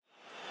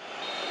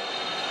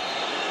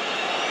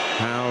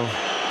How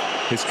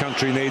his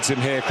country needs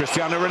him here.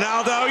 Cristiano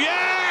Ronaldo,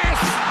 yes!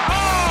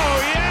 Oh,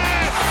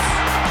 yes!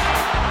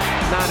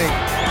 Nani.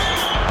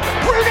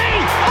 Rooney!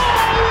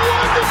 Oh,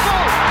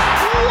 wonderful!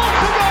 What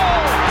a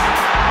goal!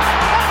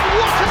 And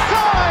what a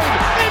time!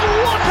 In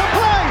what a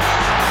place!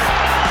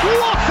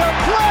 What a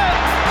play!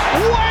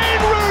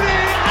 Wayne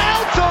Rooney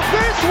out of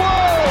this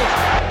world!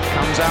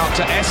 Comes out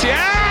to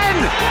Essien!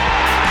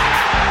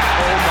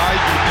 Oh my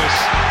goodness!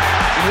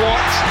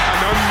 What an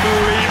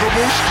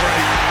unbelievable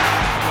strike!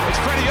 It's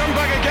Freddie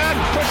Ljungberg again,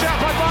 pushed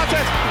out by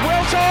Bartes.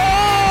 Wilton!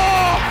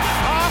 Oh!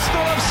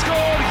 Arsenal have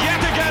scored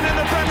yet again in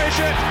the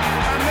Premiership,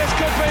 and this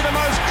could be the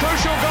most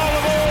crucial goal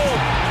of all.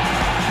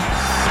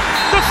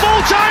 The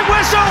full-time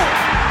whistle!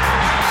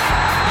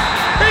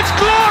 It's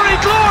glory,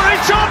 glory,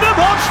 Tottenham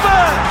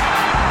Hotspur!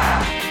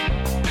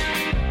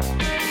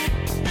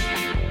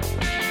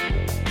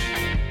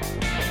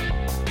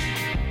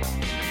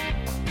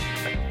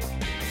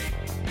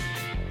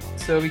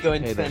 So are we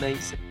going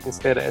 10-8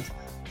 instead, Ed?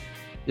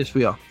 Yes,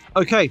 we are.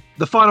 Okay,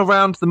 the final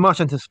round, the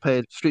much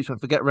anticipated Streets Won't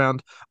Forget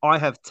round. I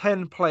have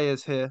 10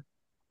 players here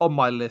on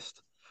my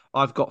list.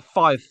 I've got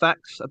 5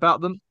 facts about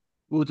them.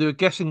 We'll do a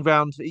guessing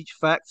round for each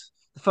fact.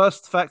 The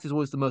first fact is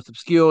always the most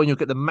obscure, and you'll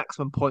get the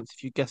maximum points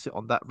if you guess it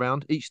on that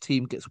round. Each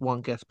team gets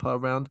 1 guess per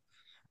round.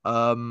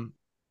 The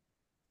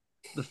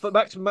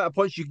maximum amount of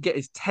points you can get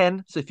is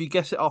 10. So if you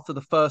guess it after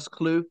the first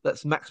clue,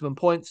 that's maximum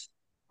points.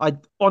 I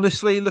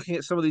honestly, looking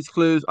at some of these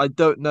clues, I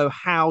don't know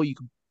how you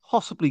can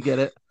possibly get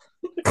it.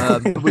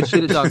 But we've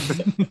seen it done.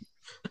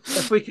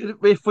 If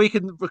we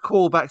can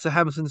recall back to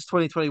Hamilton's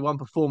 2021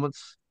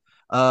 performance,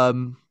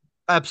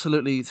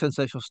 absolutely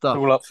sensational stuff.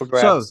 All up for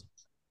grabs. So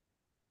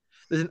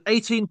there's an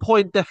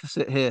 18-point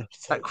deficit here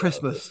at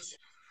Christmas.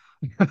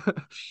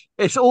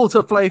 It's all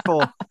to play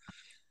for,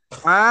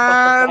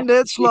 and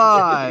it's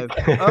live.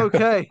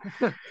 Okay.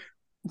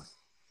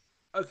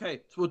 Okay,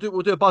 so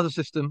we'll do a buzzer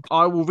system.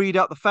 I will read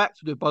out the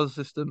facts. We'll do a buzzer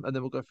system, and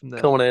then we'll go from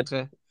there. Come on, Ed.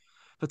 Okay.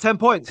 For 10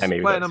 points,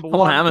 player number Come on,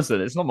 1.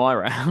 Hamilton. It's not my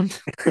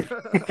round.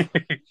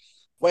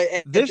 Wait,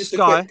 Ed, This just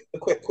guy. a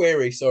quick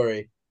query.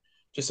 Sorry,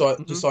 just so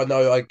I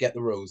know I get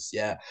the rules.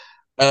 Yeah.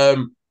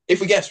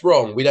 If we guess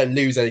wrong, we don't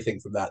lose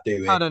anything from that,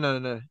 do we? Oh,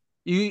 no.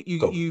 You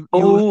Cool. you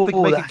Oh, make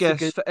a that's a guess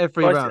good- for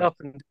every Write it round. up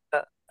and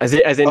As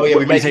in, Oh, yeah, we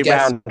we make a say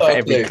guess round per for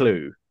every clue.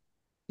 clue.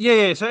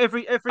 Yeah. So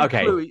every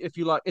Okay. clue, if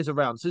you like, is a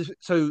round. So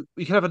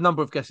you can have a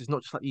number of guesses,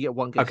 not just like you get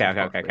one guess. Okay, each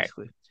month, okay.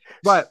 basically.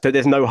 Right. So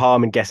there's no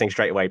harm in guessing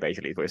straight away,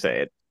 basically, is what you're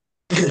saying.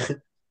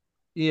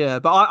 Yeah,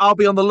 but I'll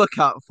be on the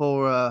lookout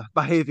for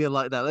behavior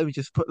like that. Let me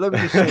just say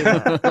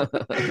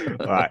that.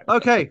 All right.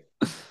 Okay.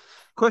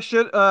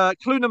 Question.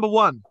 Clue number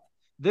 1.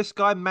 This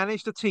guy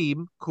managed a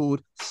team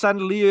called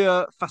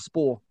Sanlier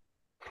Faspor.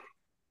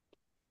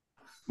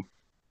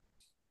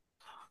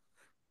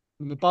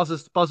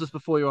 Buzzers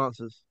before your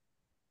answers.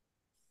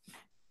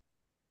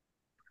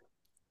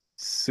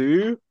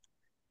 Sue?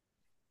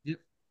 Yep.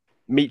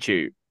 Meet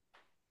you.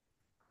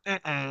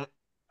 Uh-uh.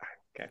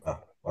 Oh,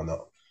 why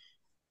not?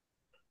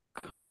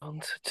 on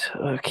to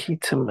Turkey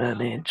to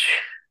manage.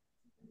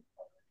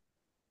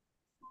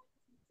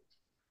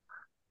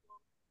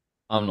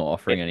 I'm not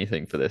offering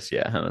anything for this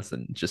yet,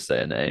 Hamilton. Just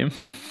say a name.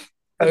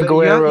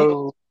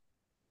 Aguero.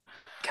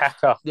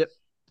 Kaka. Yep.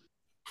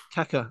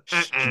 Kaka.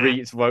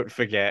 Streets won't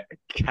forget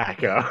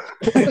Kaka.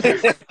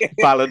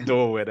 Ballon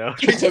d'Or winner.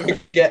 Don't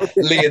forget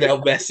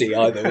Lionel Messi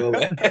either, will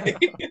they?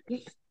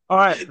 All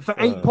right, for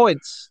 8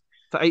 points.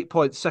 For 8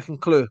 points, second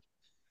clue.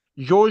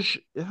 George,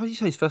 how do you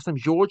say his first name?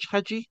 George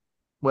Hadji?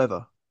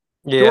 Whatever.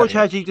 Yeah. George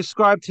Hadji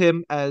described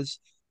him as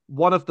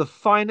one of the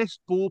finest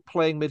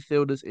ball-playing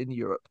midfielders in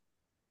Europe.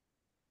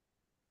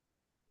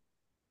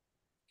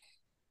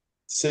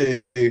 So,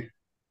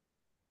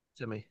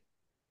 Jimmy.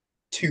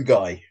 two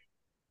guy.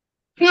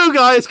 You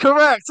guys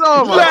correct.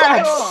 Oh my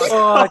Yes!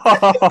 god.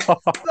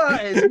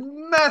 That is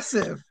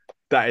massive.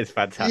 That is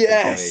fantastic.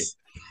 Yes.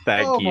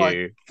 Thank Oh you.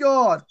 my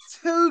god.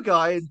 2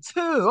 guy and 2.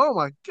 Oh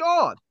my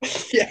god.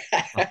 Yeah.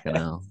 Fucking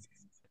hell.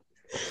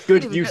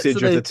 Good Even usage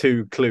of yesterday- the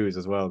 2 clues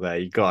as well there,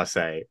 you gotta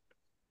say.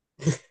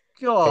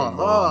 God. Come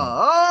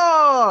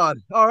on.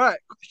 Oh. All right.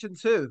 Question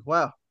 2.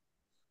 Wow.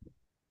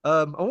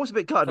 I'm almost a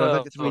bit gutted when I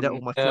don't get to read out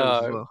all my clues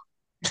as no. well.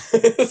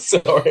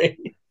 Sorry.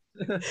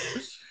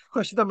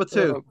 Question number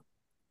 2. Oh,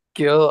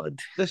 God.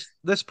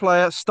 This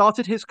player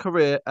started his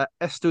career at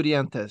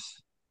Estudiantes.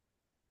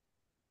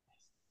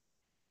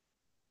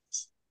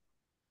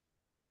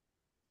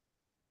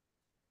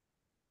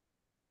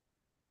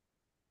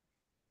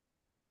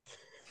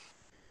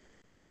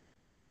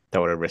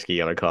 Don't want to risk a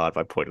yellow card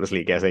by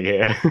pointlessly guessing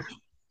here.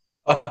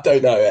 I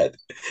don't know, Ed.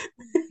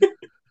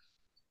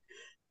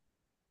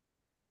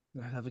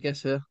 I have a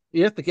guess here.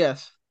 You have to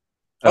guess.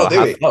 Oh,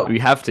 do we? have, Oh. we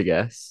have to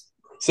guess.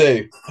 So,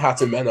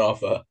 Hatton Ben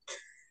Arthur.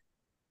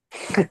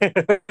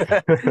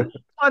 Started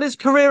his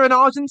career in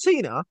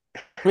Argentina.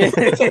 How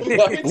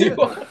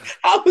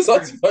was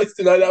I supposed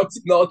to know that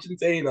was in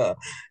Argentina?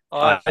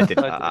 I did.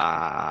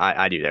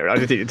 I knew that. I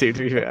just did to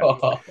be fair.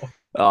 Oh,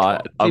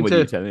 I'm Team with two.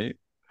 you, Timmy.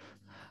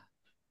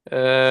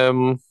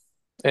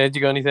 Ed,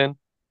 you got anything?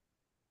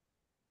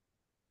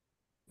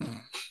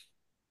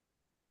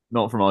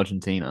 Not from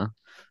Argentina.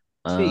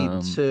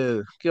 Team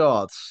 2.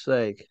 God's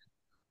sake.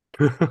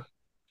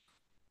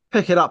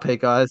 Pick it up here,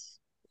 guys.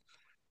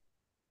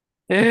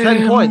 For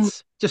 10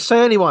 points. Just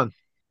say anyone.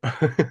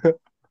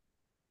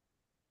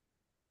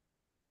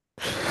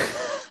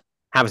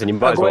 Hamilton, you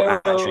might as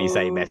well actually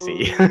say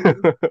Messi.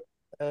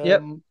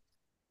 Yep.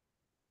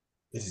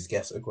 This is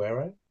guess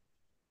Aguero.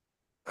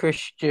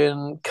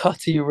 Christian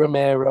Cutty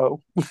Romero.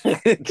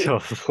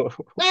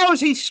 How is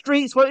he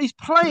streets where he's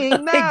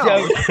playing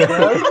now?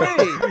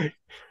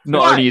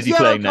 Not Right, only is he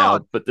yellow playing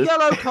card, now, but the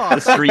yellow card.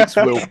 the streets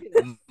will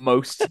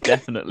most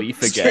definitely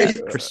forget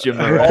Streets Christian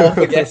All Moreira.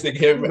 forgetting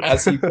him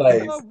as he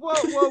plays.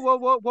 Whoa,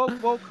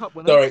 World Cup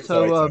winner. Sorry,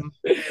 So, sorry.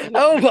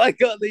 Oh my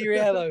god, the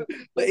yellow.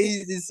 But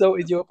he's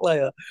insulted your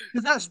player.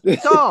 that's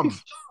dumb.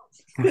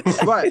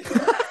 Right.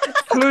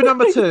 Clue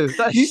number 2.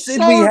 That's You said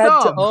so we had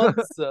dumb. to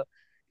answer.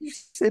 You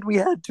said we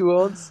had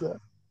to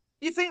answer.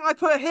 You think I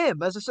put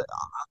him as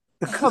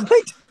a... Come,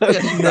 I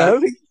Yes, don't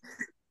know.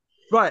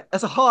 right,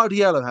 as a hard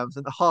yellow,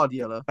 Hampton. A hard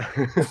yellow.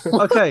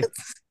 Okay.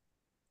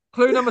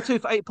 Clue number 2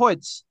 for 8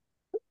 points.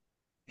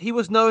 He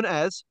was known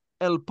as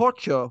El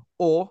Pocho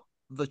or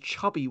the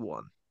Chubby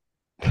One.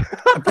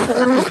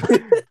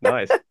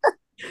 Nice.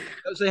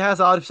 Don't say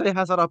Hazard. If you say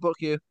Hazard, I'll book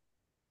you.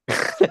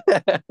 Too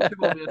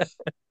obvious.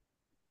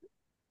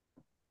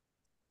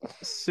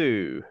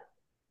 Sue.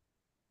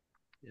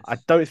 Yes. I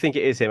don't think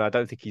it is him. I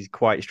don't think he's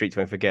quite Streets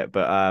Won't Forget,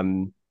 but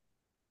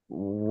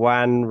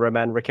Juan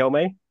Roman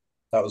Riquelme.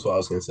 That was what I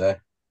was going to say.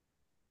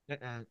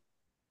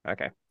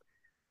 Okay.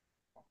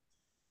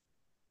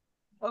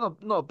 Well,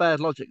 not bad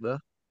logic there.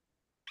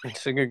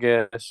 It's a good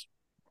guess.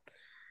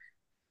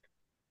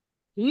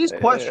 He is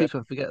quite Streets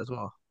Won't Forget as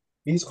well.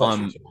 He's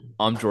quite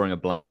I'm drawing a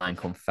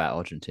blank on fat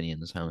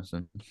Argentinians,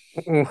 Hamilton.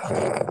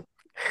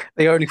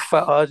 The only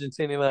fat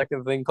Argentinian I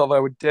can think of, I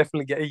would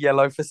definitely get a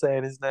yellow for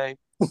saying his name.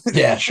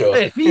 Yeah, sure.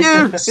 If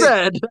you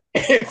said,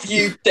 If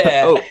you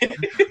dare. Oh,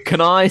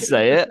 can I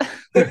say it?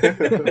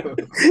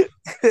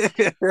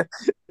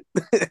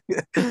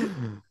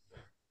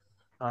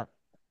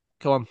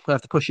 come on, I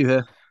have to push you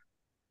here.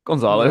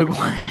 Gonzalo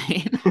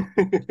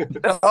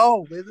Higuain.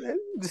 Oh,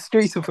 the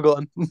streets have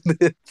forgotten.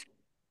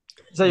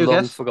 Is that your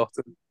Long guess?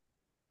 forgotten.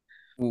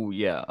 Oh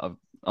yeah,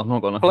 I've not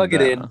got nothing Plug it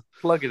better. in.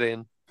 Plug it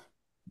in.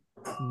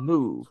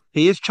 Move.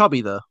 He is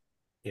chubby though.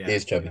 Yeah. He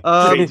is chubby.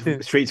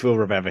 Streets will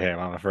remember him,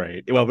 I'm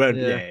afraid. Well,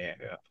 yeah.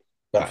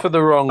 For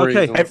the wrong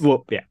Okay. reason.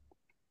 Well, yeah.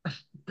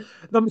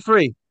 Number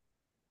 3.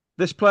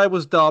 This player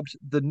was dubbed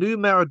the new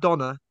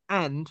Maradona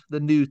and the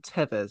new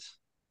Tevez.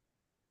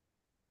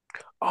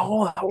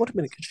 Oh, that would have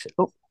been a good shit.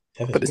 Oh,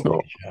 but it's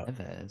not.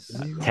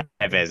 Tevez.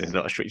 Tevez is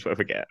not a Streets Won't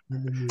Forget.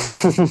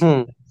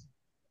 The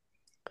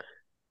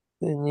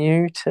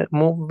new,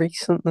 more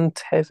recent than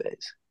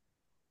Tevez.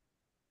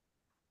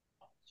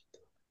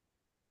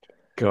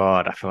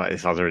 God, I feel like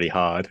this sounds really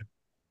hard.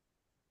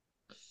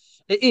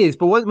 It is,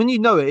 but when you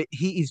know it,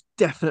 he is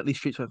definitely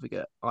Streets Won't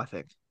Forget, I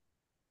think.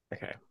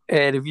 Okay.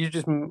 Ed, if you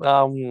just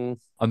I'm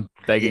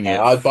begging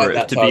Yeah, it I'd for bite it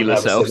that to tongue. be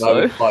Lascelles, Hamilton. I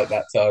though. would bite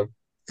that tongue.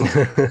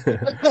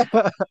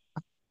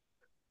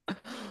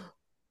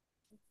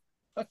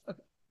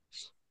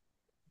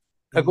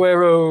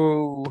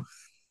 Aguero.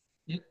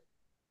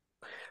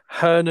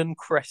 Hernan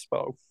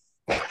Crespo.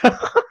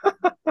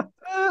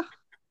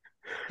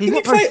 He's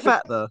not very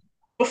fat though.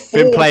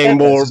 Been playing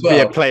more, as well.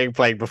 yeah,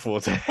 playing before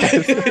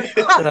Tevez.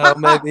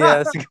 Maybe,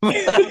 yeah.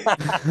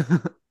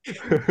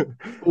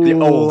 The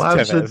old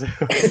Hampton.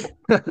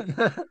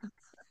 Tevez.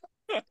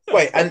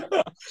 Wait, and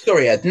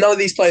sorry, Ed, none of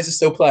these players are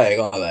still playing,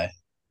 are they?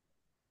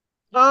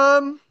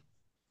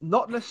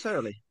 Not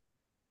necessarily.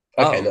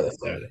 Okay, Oh. not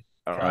necessarily.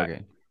 All right.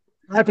 Okay.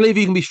 I believe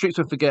you can be Streets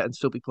Won't Forget and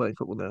still be playing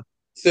football now.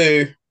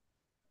 So,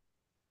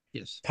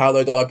 Yes.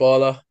 Paulo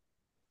Dybala.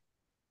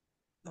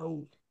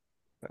 No.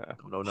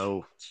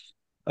 No.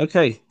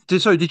 Okay.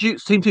 Did you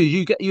team 2?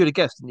 You had a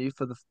guess, didn't you,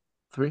 for the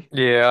 3?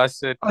 Yeah, I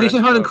said. Oh, you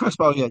said Hernan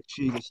Crespo. Yeah,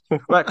 Jesus.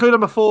 Right. Clue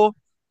number 4.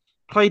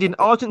 Played in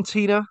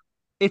Argentina,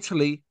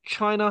 Italy,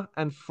 China,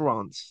 and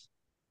France.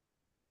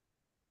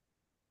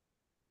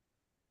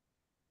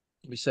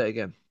 Let me say it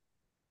again.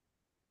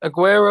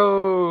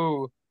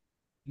 Aguero.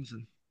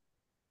 Listen.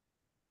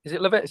 Is it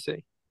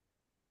Lavezzi?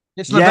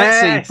 It's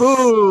Yes! Lavezzi.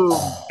 Boom.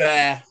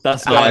 Fair.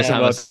 That's Well nice, done,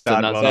 Hamilton. well That's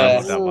done,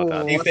 nice. well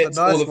done. He That's fits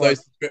a nice all of one. those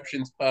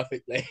descriptions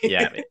perfectly.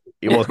 Yeah,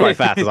 he was quite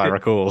fat, as I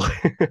recall.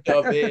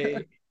 Chubby.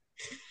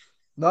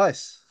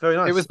 Nice. Very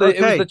nice. It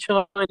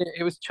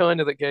was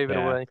China that gave it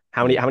Yeah. away.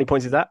 How many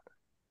points is that?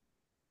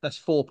 That's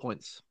 4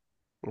 points.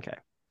 Okay.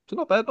 So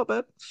not bad, not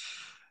bad.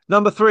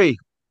 Number 3.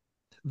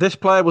 This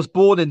player was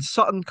born in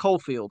Sutton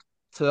Coldfield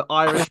to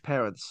Irish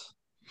parents.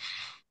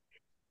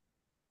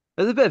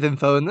 There's a bit of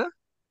info in there.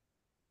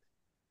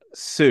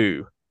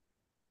 Sue.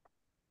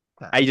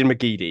 Aidan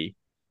McGeady.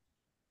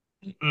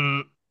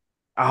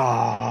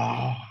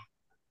 Oh.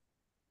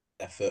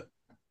 Effort.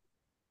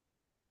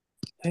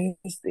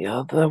 Who's the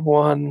other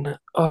one?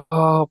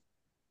 Oh,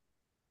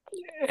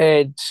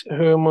 Ed.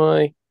 Who am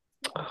I?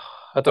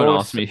 I don't Don't want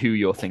ask me who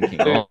you're thinking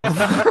of.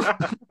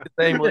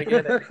 They might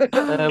get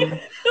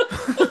it.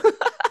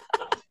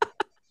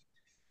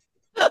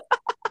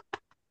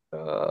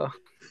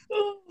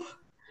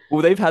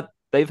 Well, they've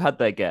had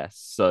their guess,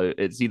 so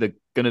it's either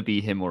gonna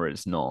be him or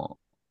it's not.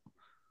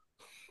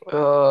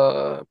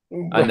 And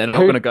they're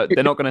not gonna go.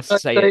 They're not gonna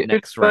say it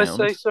next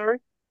round. Sorry,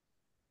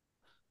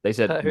 They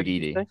said Who did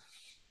you McGeady. say?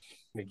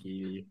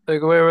 McGee.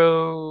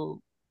 Aguero.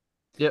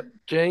 Yep.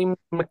 James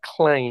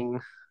McLean.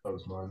 That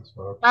was mine as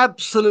well.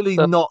 Absolutely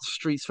not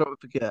Streets won't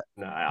forget.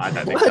 No, I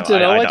don't think I so. don't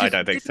know. I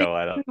don't think so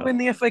either. Win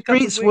the FA Cup.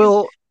 Streets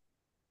will.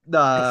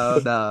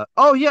 No.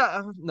 Oh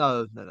yeah,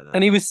 no.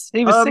 And he was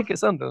sick at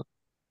Sunderland.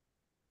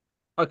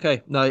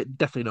 Okay, no,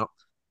 definitely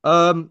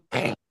not.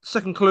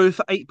 Second clue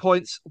for 8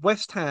 points.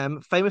 West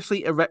Ham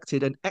famously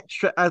erected an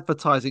extra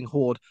advertising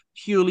hoard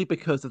purely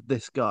because of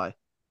this guy.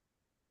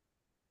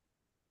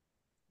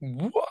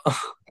 What?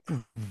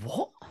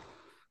 What?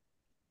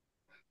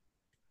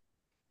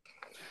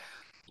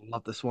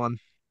 Love this one.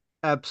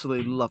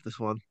 Absolutely love this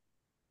one.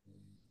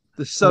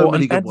 There's so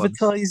many good ones.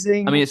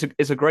 Advertising. I mean,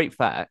 it's a great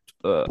fact,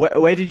 but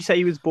Where did you say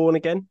he was born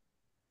again?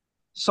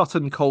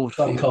 Sutton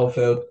Coldfield.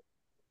 Coldfield.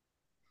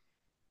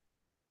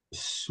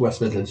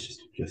 West Midlands,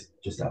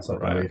 just outside.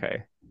 Right. Birmingham.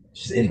 Okay.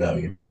 Just in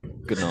Birmingham.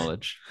 good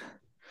knowledge.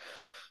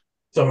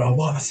 Sorry,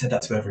 why have I said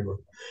that to everyone?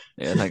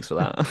 Yeah, thanks for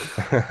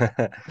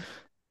that.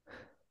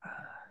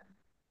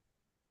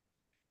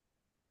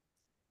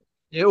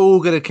 You're all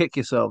gonna kick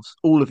yourselves,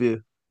 all of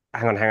you.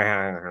 hang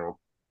on.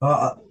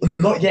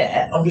 Not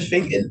yet. I'm just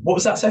thinking. What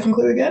was that second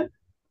clue again?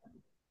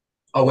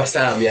 Oh, West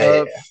Ham.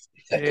 Yeah.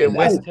 Yeah,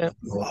 West Ham.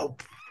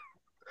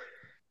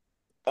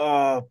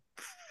 Oh,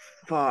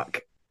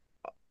 fuck.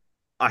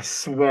 I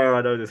swear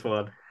I know this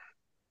one.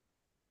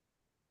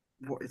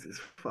 What is his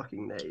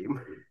fucking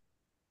name?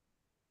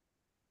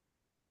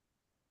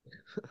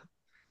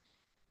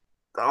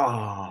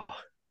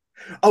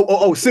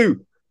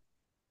 Sue.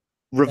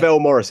 Ravel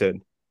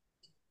Morrison.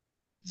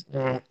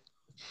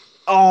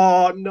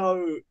 Oh,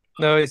 no.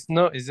 No, it's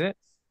not, is it?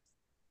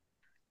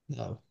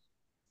 No.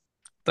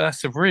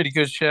 That's a really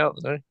good shout,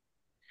 though.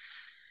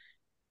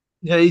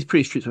 Yeah, he's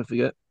pretty Streets won't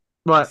forget.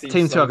 Right, Seems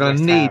team two so are gonna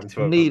West Ham to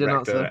have need an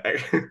wrecked answer.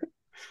 it.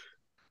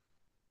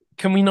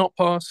 Can we not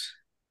pass?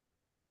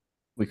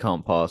 We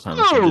can't pass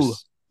Hamilton. No!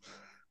 Just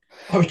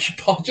Oh, you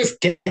can't just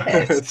guess.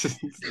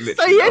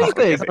 Say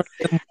anything.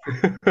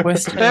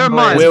 West Bear in Ham.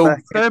 mind. Will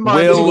Bear in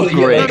mind. Will Yeah,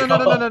 Grigg.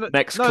 No.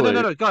 Next No,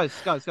 clue. guys.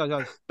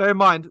 Bear in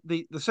mind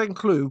the second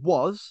clue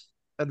was,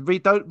 and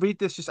don't read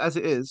this just as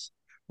it is.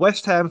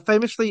 West Ham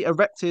famously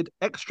erected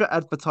extra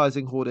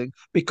advertising hoarding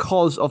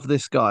because of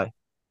this guy.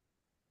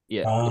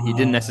 Yeah, he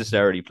didn't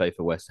necessarily play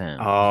for West Ham.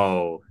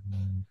 Oh.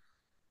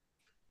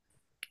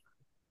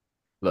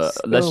 Look,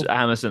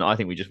 Hamilton. I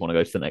think we just want to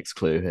go to the next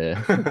clue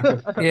here.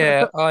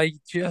 Yeah, I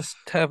just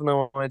have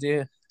no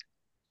idea.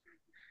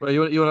 Well, you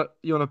want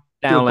to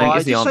Dowling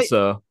is the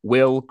answer.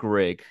 Will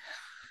Grigg.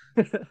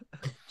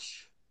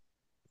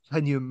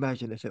 Can you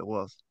imagine if it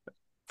was?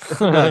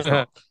 No, it's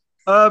not.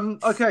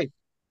 Okay.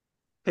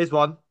 Here's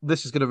one.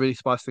 This is going to really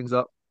spice things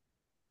up.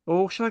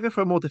 Or should I go for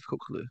a more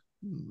difficult clue?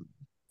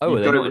 Oh, are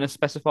they not in a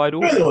specified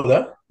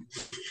order?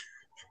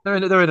 They're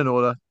in an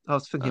order. I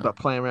was thinking about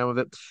playing around with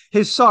it.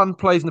 His son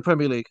plays in the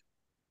Premier League.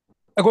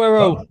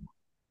 Aguero.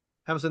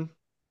 Hamilton.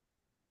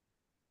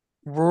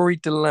 Rory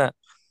Delap.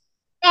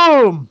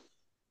 Boom!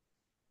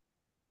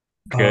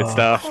 Good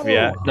stuff.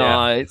 Yeah.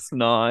 Nice.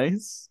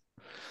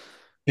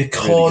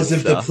 Because Really of good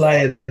the stuff.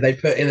 player, they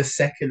put in a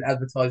second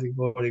advertising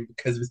boarding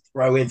because of his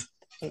throw-in.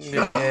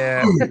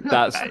 Yeah.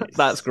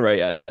 That's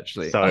great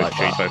actually. So I like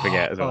Streets that. won't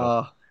forget as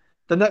well.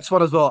 The next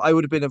one as well, I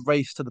would have been a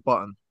race to the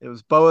button. It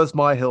was Boaz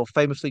Myhill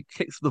famously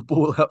kicks the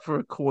ball out for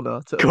a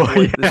corner to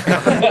avoid this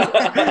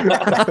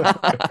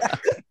guy.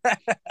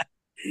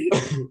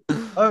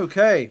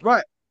 Okay,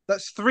 right.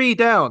 That's 3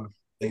 down.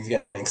 Things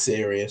getting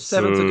serious.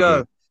 7 to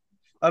go.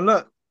 And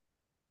look.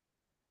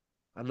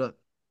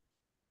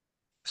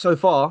 So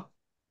far,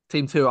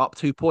 team 2 are up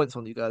 2 points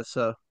on you guys.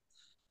 So,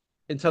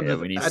 in terms Yeah,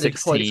 of we need added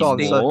 16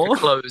 points on. more.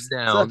 To close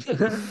down.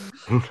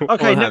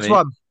 Okay, on, next Hammy.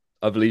 one.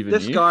 I believe in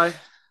This you. guy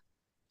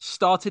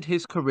started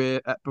his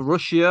career at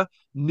Borussia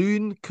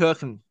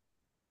Neunkirchen.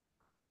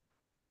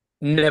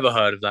 Never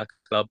heard of that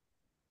club.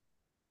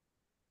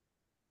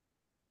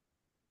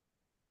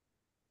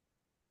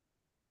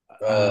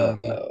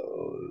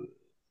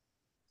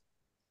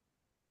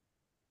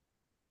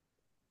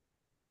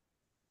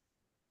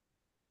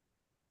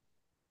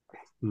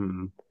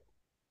 Hmm.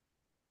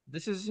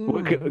 This is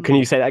Can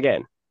you say that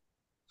again?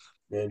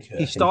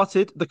 Okay.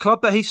 the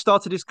club that he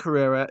started his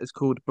career at is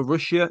called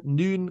Borussia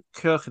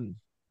Neunkirchen.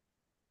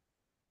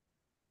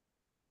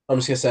 I'm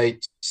just gonna say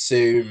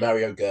Sue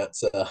Mario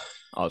Götze.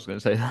 I was going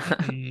to say that.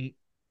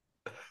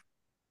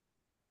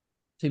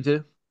 Team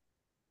 2.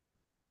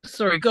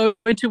 Sorry, going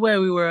to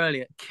where we were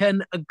earlier.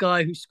 Can a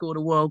guy who scored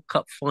a World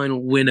Cup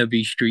final winner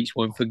be Streets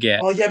won't forget?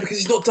 Oh yeah, because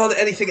he's not done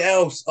anything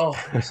else. Oh,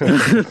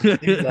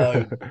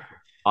 no,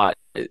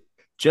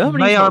 Germany's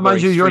May I not a remind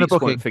very you, you're in a streets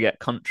booking. won't forget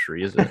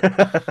country, is it?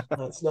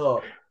 that's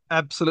not.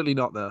 Absolutely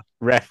not there.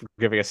 Ref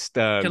giving a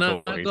stern. Can I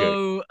talking to-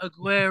 go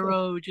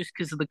Aguero just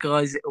because of the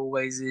guys it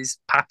always is?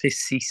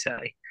 Papis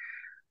Cisse.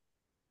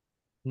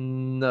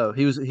 No,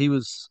 he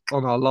was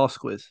on our last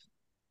quiz.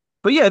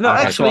 But yeah, no,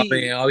 Okay. That's what I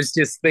actually, mean. I was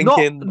just not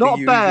thinking not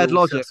the bad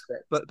usual logic,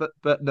 suspects.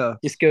 but no.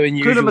 Just going Clue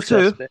usual number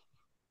two. suspect.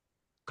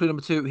 Clue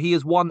number 2. He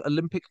has won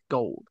Olympic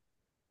gold.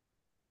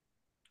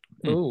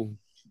 Oh.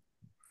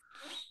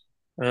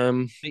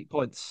 8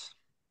 points.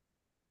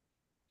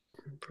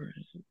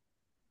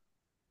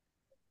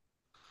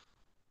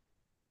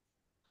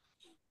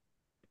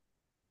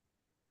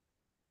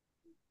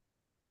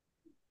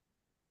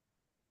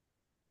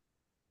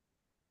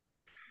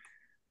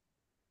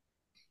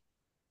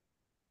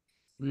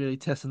 Really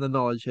testing the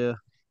knowledge here.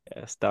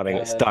 Yeah,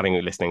 starting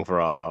listening for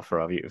our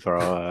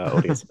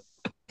audience.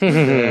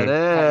 There,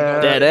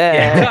 Dead there.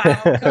 Yeah,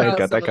 cut out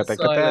Got some that, of the got that,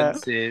 got that.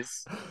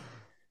 silences.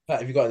 Pat,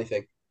 have you got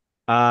anything?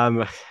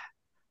 Um,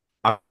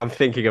 I'm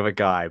thinking of a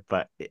guy,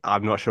 but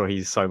I'm not sure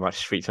he's so much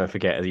Streets Don't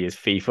Forget as he is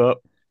FIFA.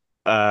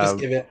 Just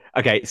give it.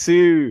 Okay,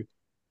 Sue,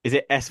 is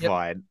it S Yep.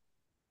 Vine?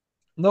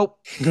 Nope.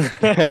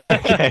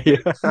 Okay.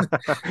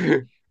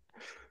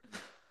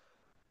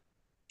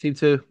 Team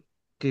 2.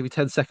 Give you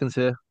 10 seconds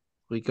here.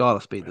 We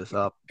gotta speed this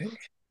up.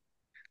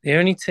 The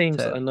only teams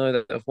that 10. I know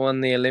that have won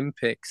the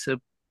Olympics are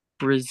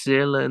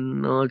Brazil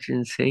and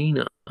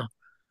Argentina.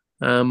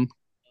 7,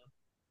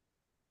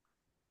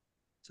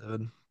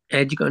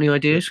 Ed, you got any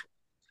ideas?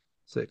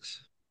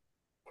 6,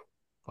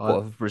 What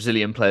 5, of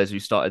Brazilian players who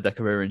started their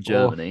career in 4,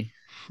 Germany?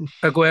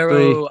 Aguero,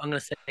 3. I'm going to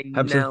say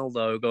Hampson.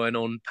 Naldo going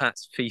on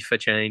Pat's FIFA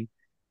chain.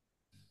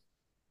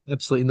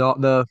 Absolutely not.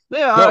 No.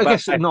 Yeah, Not I bad.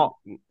 guess not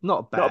bad.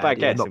 Not a bad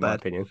Yeah, guess, not in my bad.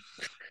 opinion.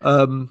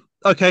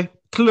 Okay.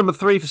 Clue number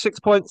 3 for 6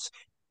 points.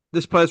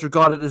 This player is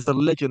regarded as a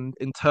legend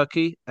in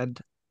Turkey and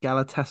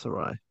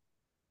Galatasaray.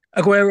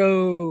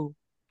 Aguero. Oh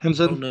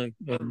Hamzan?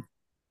 no.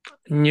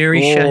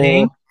 Nuri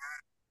Shaheen.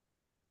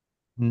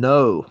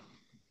 No.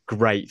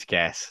 Great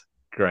guess.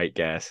 Great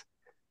guess.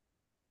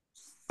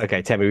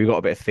 Okay, Temi, we've got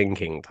a bit of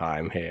thinking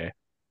time here.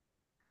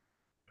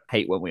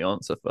 Hate when we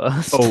answer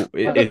first. Oh,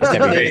 it's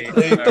Temi.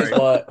 Because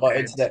my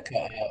internet cut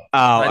out.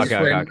 Oh, I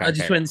okay.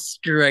 just went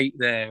straight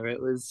there.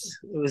 It was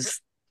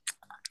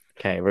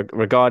Okay,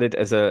 regarded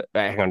as a...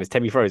 hang on, is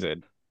Temi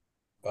frozen?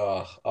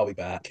 Oh, I'll be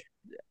back.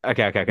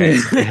 Okay.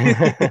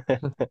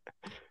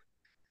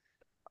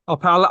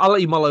 I'll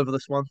let you mull over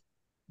this one.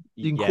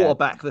 You can Yeah,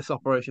 quarterback this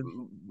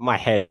operation. my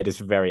head is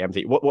very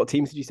empty. What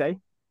teams did you say?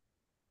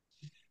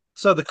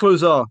 So the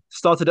clues are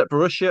started at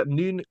Borussia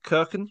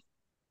Neunkirchen,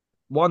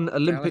 won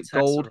Olympic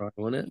gold. Galatasaray,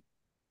 wasn't it?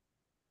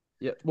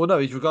 Yeah, well, no,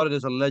 he's regarded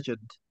as a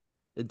legend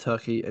in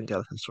Turkey and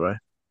Galatasaray.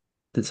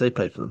 Didn't say he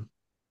played for them.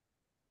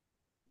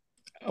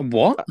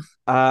 What?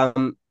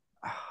 Um,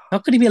 How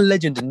could he be a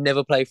legend and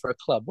never play for a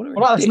club? What a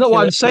Well, that's not what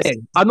I'm ridiculous-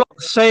 saying. I'm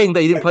not saying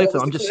that he didn't play for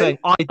them. I'm just saying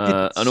I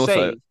didn't and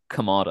also say.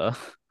 Kamada.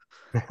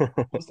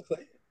 What's the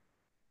play?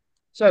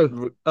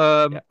 So,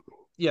 Yeah.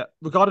 yeah,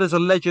 regarded as a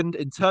legend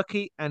in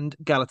Turkey and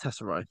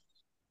Galatasaray.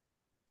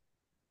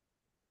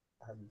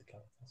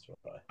 That's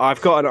right.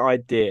 I've got an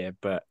idea,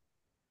 but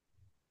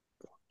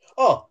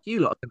Oh,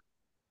 You lot.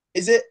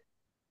 is it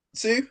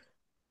Sue?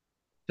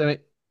 Tell me.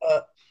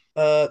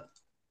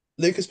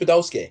 Lucas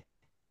Podolski.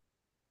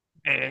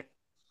 All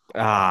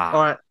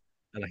right.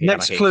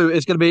 Next clue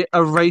is going to be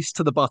a race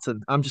to the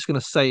button. I'm just going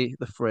to say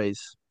the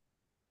phrase.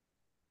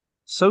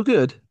 So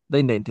good,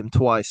 they named him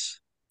twice.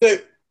 Sue.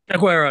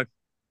 Aguero.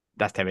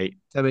 That's Temi.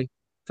 Tell me.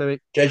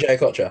 JJ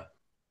Kocha.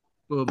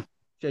 Boom.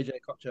 JJ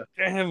Kocher.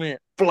 Damn it.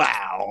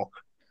 Wow.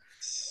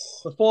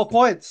 For 4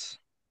 points.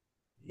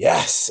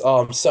 Yes.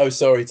 Oh, I'm so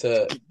sorry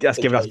to. That's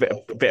to giving us a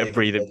JJ bit of for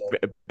breathing,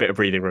 being bit of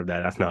breathing room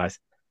there. That's nice.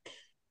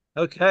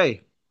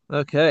 Okay.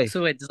 So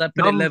wait, does that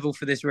put it level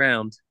for this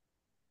round?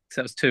 Because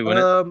that was 2,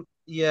 wasn't it?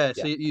 Yeah,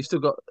 so Yeah. you still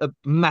got a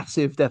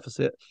massive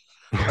deficit.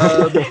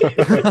 Um,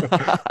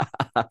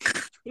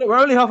 Look, we're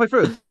only halfway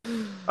through.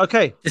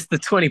 Okay, Just the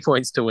 20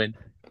 points to win.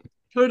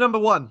 clue number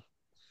 1.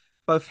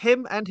 Both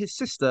him and his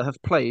sister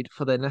have played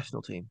for their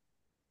national team.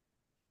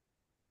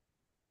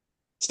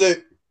 Stu.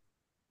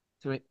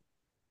 To me,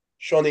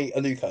 Shawnee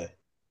Aluko.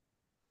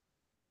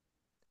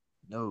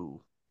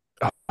 no.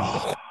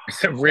 Oh,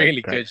 It's a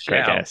really great, good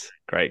shout.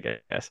 Great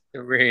guess.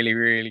 A really,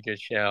 really good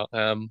shout.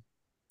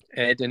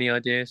 Ed, any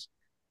ideas?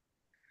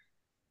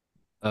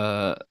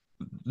 Not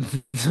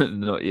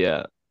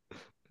yet.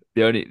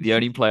 The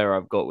only player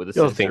I've got with a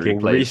You're sister who thinking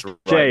plays Reece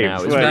right now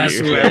James, is weren't That's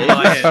you? where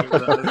my head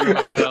was.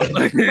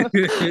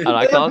 and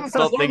I can't stop He's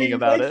not thinking even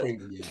about played it. for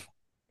England yet.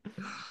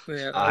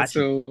 Yeah, I that's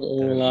actually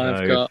all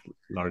I've No, got.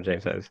 Lauren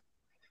James says.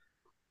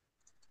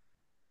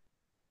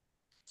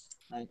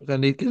 We're gonna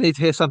need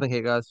to hear something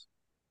here, guys.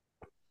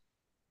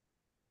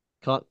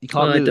 You can't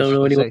I lose. don't know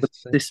by anyone with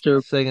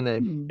sister saying a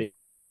name.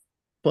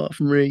 apart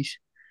from Reese.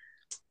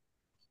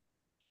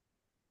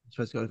 I'm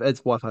supposed to go if Ed's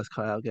Wi-Fi's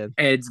cut out again.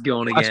 Ed's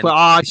gone again.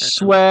 I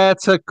swear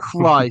to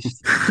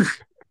Christ.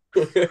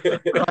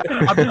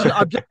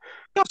 I'm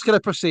just going to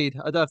proceed.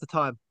 I don't have the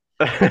time.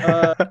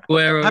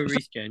 Where are Hampson-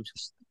 Reese James?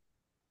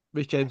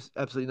 Reece James,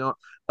 absolutely not.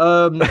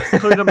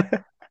 Clue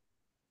number,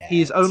 he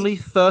is only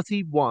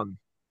 31.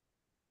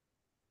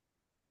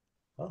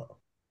 Oh,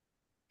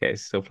 Okay,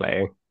 still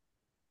playing.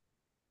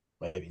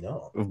 maybe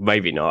not.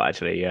 Maybe not,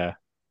 actually, yeah.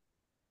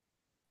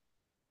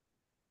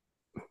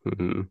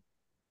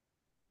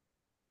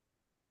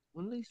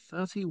 Only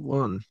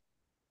 31.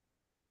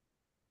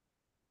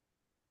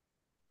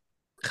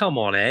 Come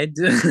on, Ed.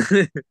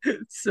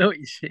 So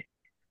you shit.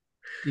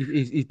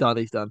 He's done.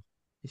 He's done.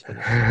 He's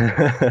finished.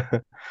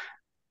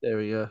 There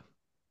we go.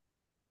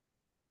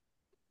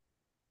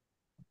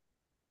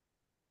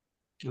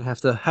 You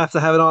have to have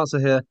an answer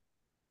here.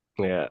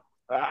 Yeah.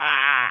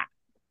 Ah!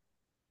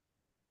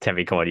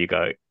 Temmie, come on, you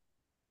go.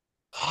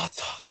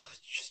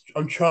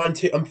 I'm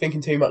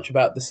thinking too much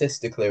about the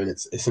sister clue, and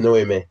it's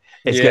annoying me.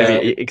 It's Yeah. gonna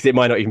be because it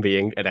might not even be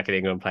an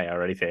England player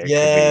or anything. It could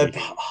Yeah,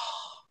 be-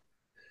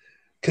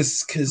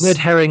 because Red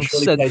herring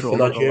surely played central, for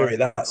not gonna Nigeria.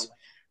 That's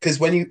because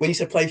when you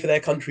said play for their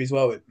country as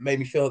well, it made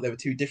me feel like there were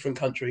two different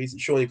countries.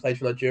 And Shawnee played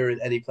for Nigeria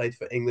and Eddie played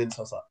for England. So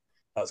I was like,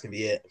 that's gonna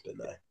be it, but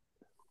no.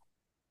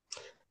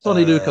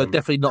 Sonny Luca, Um,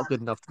 definitely not good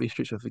enough to be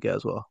Streets Won't Forget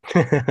as well.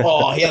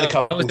 Oh, he had a That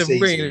couple was a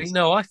seasons. really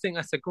no. I think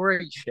that's a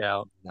great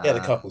shout. He had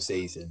a couple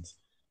seasons.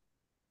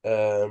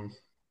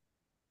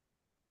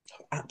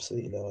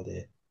 Absolutely no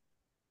idea.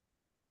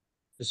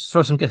 Just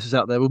throw some guesses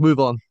out there. We'll move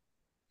on.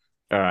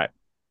 All right.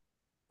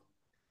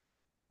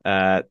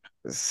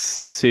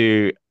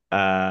 To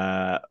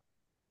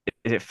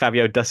is it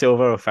Fabio da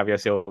Silva or Fabio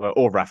Silva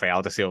or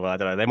Rafael da Silva? I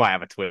don't know. They might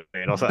have a twin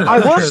or something. I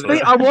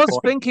was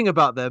thinking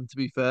about them, to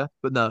be fair,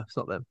 but no, it's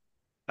not them.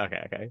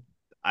 Okay.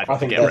 I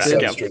think get they're Ra- so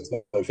get- Streets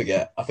Don't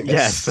Forget. I think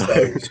Yes.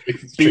 they're so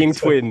Streets being Don't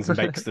twins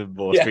makes them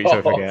more Yeah, Streets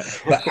Don't Forget.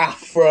 The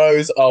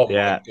afros. Oh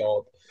Yeah. my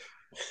god.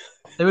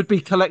 They would be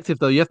collective,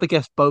 though. You have to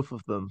guess both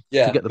of them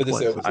Yeah, to get the for the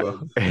points. Silver as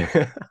well.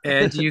 twins.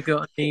 Ed, you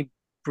got any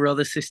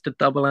brother sister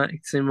double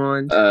acts in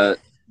mind?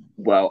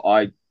 Well,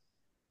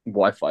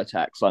 Wi-Fi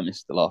tax. I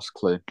missed the last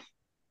clue.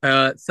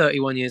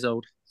 31 years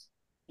old.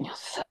 You're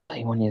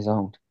 31 years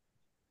old.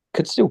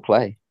 Could still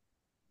play.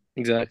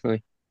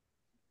 Exactly.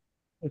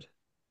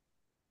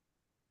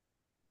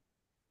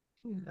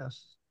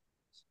 Yes.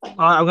 All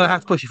right, I'm going to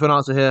have to push you for an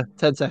answer here.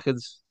 10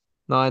 seconds.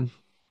 9,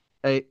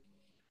 8,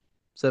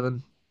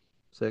 7,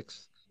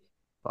 6,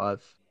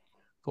 5,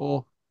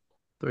 4,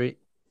 3,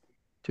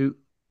 2, 1.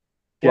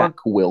 Jack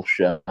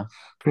Wilshere.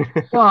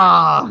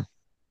 Ah!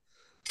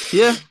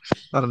 Yeah,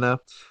 I don't know.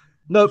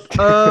 Nope.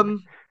 Absolutely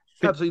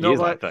He not is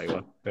right. like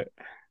 31. But-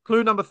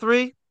 Clue number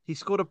 3. He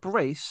scored a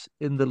brace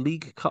in the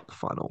League Cup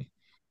final.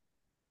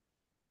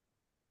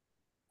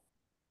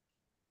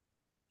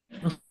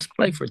 Let's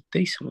play for a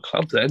decent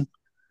club then.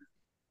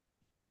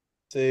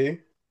 2.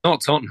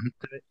 Not Tottenham.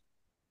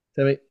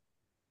 Tell me.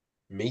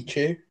 Meet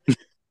you.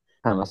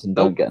 Hamilton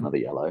don't get another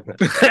yellow.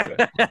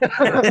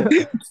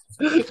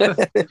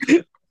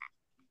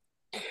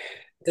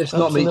 It's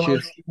not me,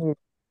 you.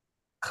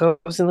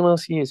 Clubs in the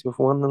last years we've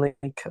won the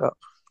League Cup.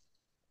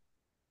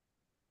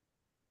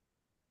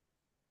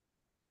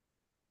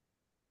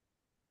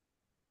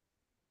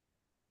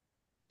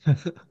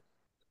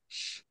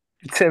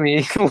 Tell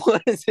me,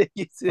 what is it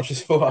you I do?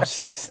 just thought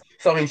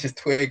something's just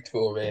twigged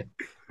for me.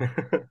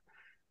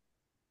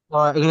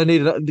 All right, I'm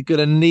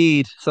gonna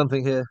need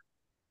something here.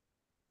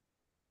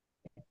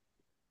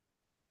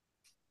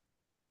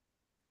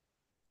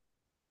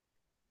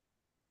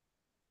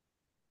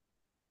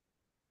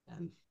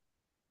 Ten,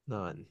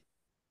 9,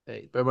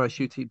 8. Bear in mind,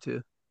 shoot team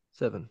 2.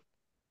 7,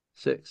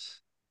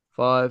 6,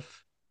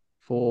 5,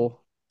 4,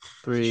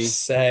 3.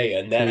 Just say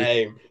a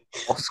name.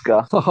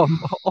 Oscar.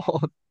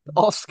 Oh,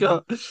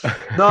 Oscar.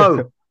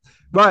 No.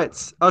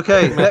 Right.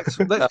 Okay. Next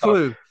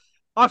clue.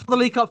 I thought the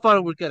League Cup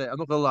final would get it. I'm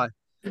not gonna lie.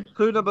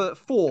 Clue number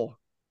 4.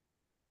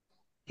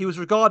 He was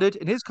regarded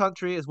in his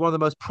country as one of the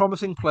most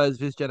promising players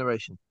of his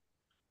generation.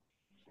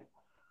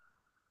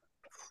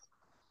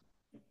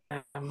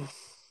 I'm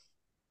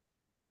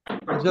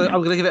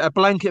gonna give it a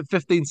blanket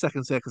 15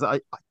 seconds here because I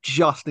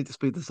just need to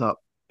speed this up.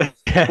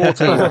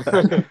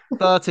 14,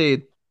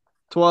 13,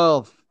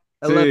 12,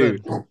 11.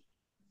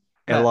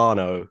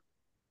 Elano.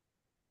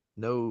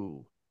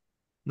 No.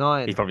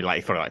 9. He's probably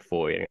like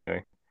 40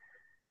 anyway.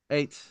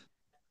 8,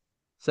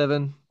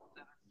 7,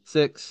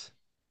 6,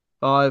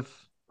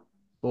 5,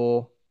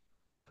 4,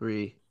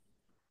 3,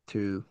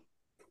 2,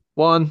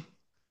 1.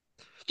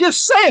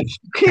 Just say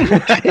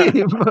it!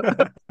 Game!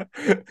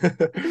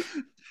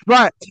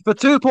 Right, for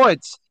 2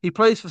 points, he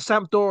plays for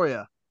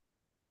Sampdoria.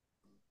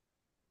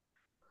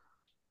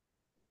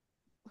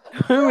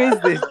 Who is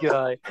this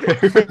guy?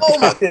 Oh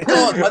my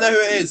god! I know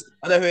who it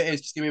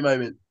is. Just give me a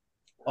moment.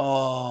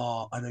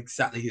 Oh, I know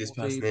exactly who this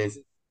person is.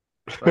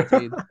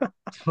 13,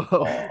 12,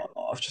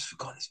 Oh, I've just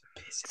forgotten his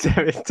piss.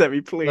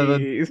 Temmie,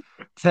 please.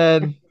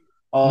 10.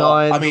 Oh,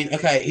 9, I mean,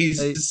 okay,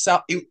 he's 8, he's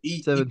 7,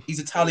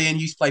 Italian.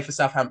 Used to play for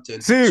Southampton.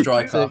 2,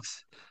 Striker.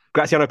 6.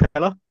 Graziano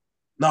Pella.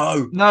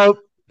 No, No.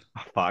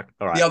 Oh, fuck.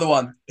 All right. the other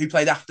one who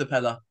played after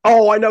Pella.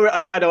 Oh, I know it.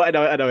 I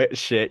know it.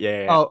 Shit.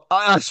 Yeah. Oh,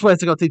 I swear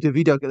to God, Tito, if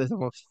you don't get this, I'm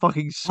gonna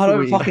fucking I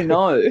don't scream. fucking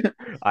know.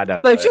 I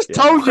know. They've just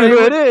told you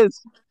who it is.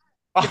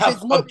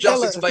 I've not just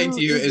Pella, explained to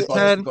who you who is it is, it? but I've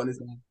 10. forgotten his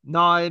name.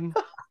 9,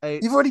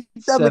 8, You've already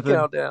done the 7,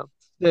 countdown.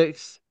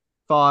 6,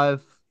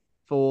 5,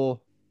 4,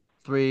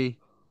 3,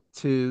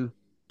 2,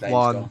 Name's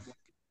 1. gone.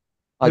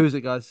 Who is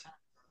it, guys?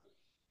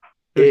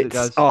 Who is it, It's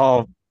guys?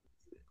 oh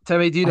Tell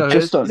me, do you know I who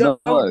it just is? don't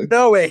know.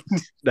 No, it.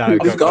 no, I've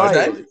go, forgotten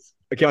go. his name.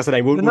 give us a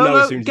name. We'll no, know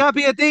no, as soon as.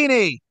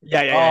 Gabbiadini.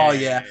 Oh,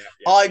 yeah.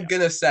 I'm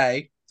going to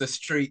say the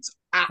streets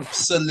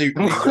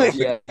absolutely love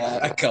Yeah.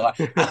 that guy.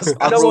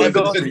 No one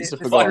got got it. it. Streets The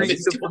have forgotten.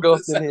 streets have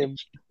forgotten him.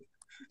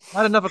 I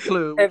had another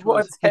clue, which What a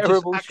was he just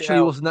terrible actually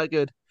shout. wasn't that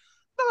good.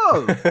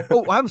 No.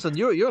 Oh, Amazon,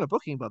 you're on a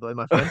booking, by the way,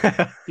 my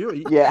friend.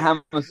 Yeah,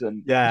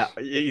 Hamilton. Yeah,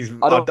 he's.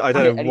 I don't I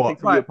get don't know anything what.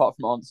 from you apart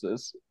from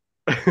answers.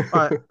 All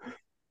right.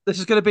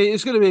 It's gonna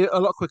be a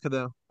lot quicker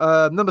now.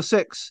 Number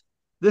 6.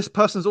 This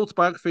person's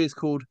autobiography is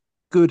called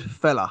Good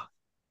Fella.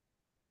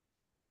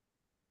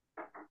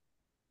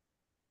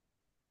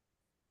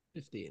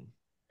 15,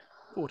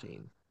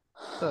 14,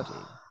 13,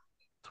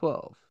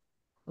 12,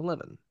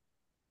 11,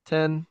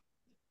 10,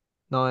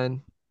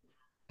 9,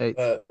 8,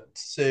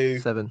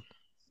 7.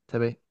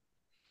 Timmy.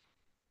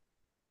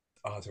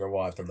 I don't know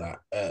why I've done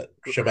that.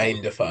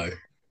 Jermaine Defoe.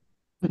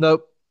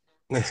 Nope.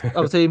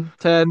 Other team.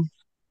 10,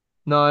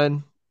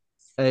 9,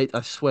 8.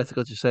 I swear to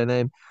God, you say a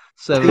name.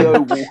 7.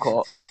 Theo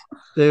Walcott.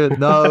 Dude,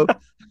 no.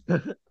 All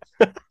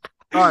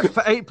right,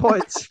 for 8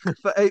 points.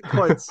 For 8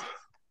 points.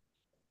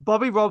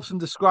 Bobby Robson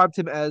described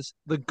him as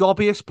the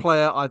gobbiest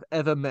player I've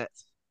ever met.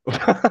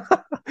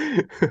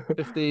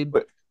 15,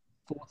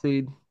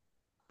 14,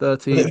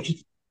 13,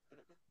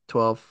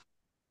 12,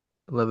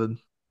 11,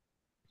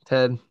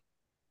 10.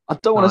 I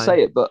don't want to 9.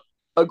 say it, but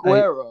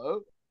Aguero.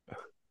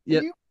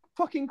 Yep. Are you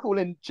fucking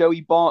calling Joey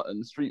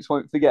Barton Streets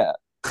Won't Forget?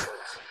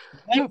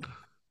 Yep.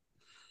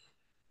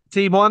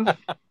 Team 1.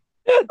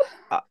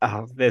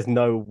 There's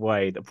no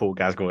way that Paul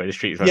Gascoigne in the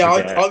streets. Yeah,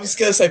 I was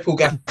going to say Paul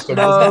Gascoigne.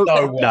 No.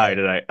 No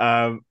way.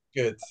 No.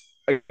 Good.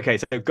 Okay,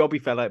 so Gobby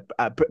fella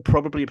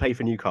probably played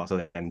for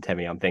Newcastle then,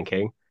 Timmy, I'm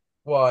thinking.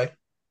 Why?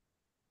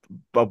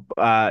 Bob,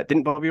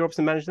 didn't Bobby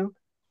Robson manage them?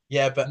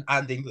 Yeah,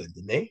 and England,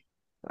 didn't he?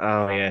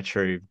 Oh, yeah,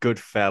 true. Good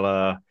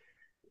fella.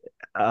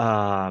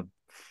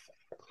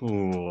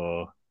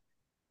 Ooh.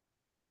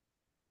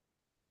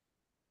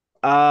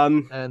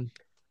 10,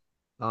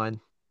 9.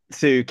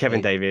 To Kevin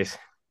 8. Davies.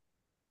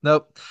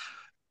 Nope.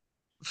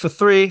 For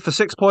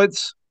 6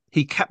 points,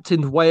 he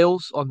captained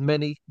Wales on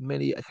many,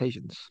 many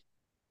occasions.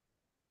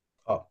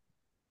 Oh.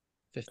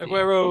 15.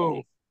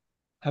 Aguero.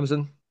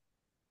 Hamilton.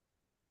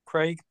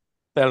 Craig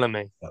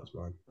Bellamy. That was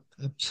mine.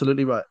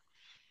 Absolutely right.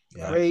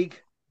 Yeah.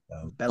 Craig.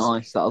 Bellamy.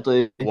 Nice, that'll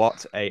do.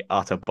 What a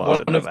utter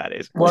bastard that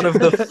is. One of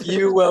the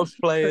few Welsh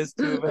players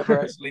to have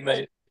ever actually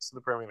made it to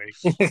the Premier League.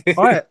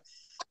 All right.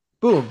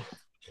 Boom.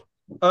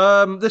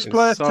 This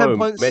player, so 10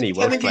 points. many I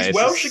Welsh think he's players.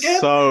 Welsh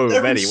again. So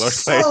There many are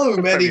Welsh players. So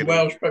many Premier League.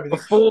 Welsh Premier League.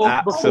 Before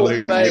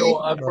Absolutely. Bale,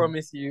 I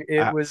promise you,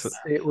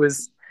 it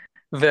was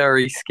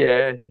very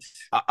scarce.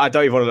 I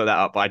don't even want to look that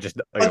up, but I just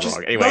know you're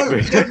wrong. Anyway. No,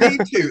 you don't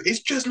need to. It's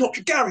just not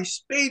Gary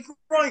Speed,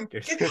 Ryan.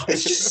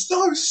 It's just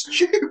so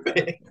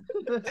stupid.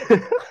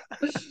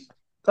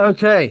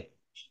 Okay.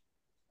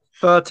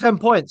 For 10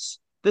 points,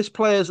 this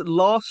player's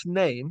last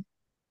name,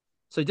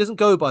 so he doesn't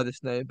go by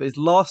this name, but his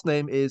last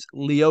name is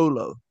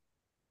Liolo.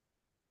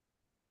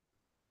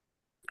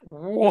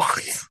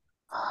 What?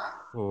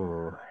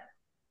 Ooh.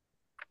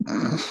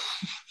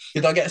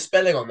 Could I get a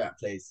spelling on that,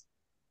 please?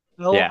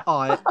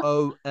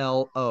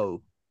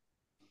 Liolo.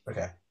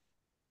 Okay.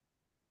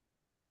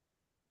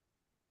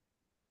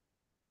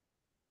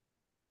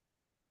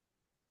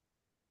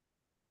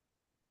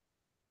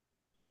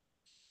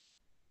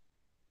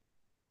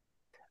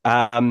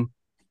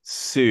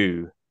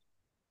 Sue.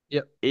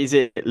 Yep. Is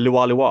it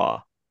Lua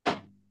Lua?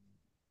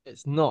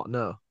 It's not,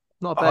 no.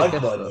 Not a bad I've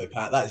guess, got though. no,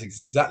 Pat. That's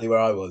exactly where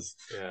I was.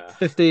 Yeah.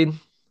 15,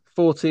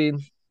 14,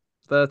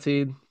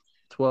 13,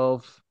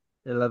 12,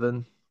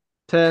 11,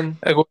 10.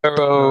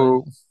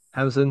 Aguero.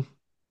 Hamilton.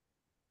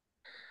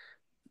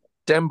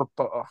 Demba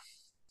Ba.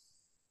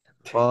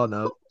 Oh,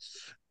 no.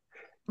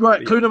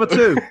 Right, clue number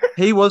 2.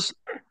 He was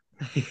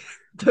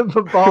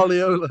Demba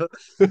Barliola.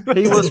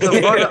 He was the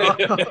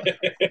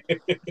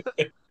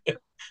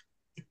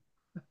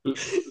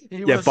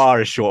runner-up.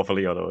 Bar is short for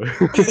Leonardo.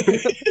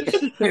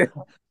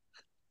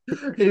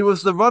 He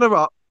was the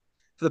runner-up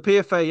for the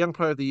PFA Young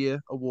Player of the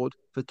Year award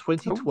for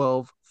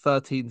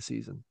 2012-13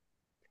 season.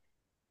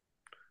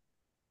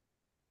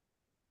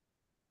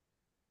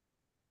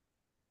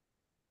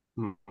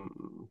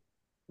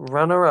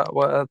 Runner up.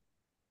 What?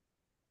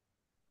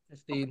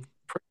 15,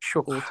 Pretty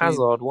sure 14.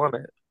 Hazard won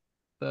it.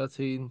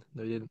 13,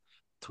 no, he didn't.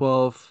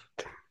 12,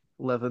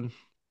 11,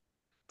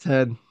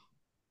 10,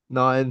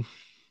 9,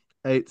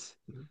 8,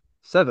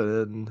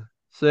 7,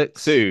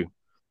 6. Sue.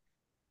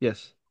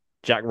 Yes.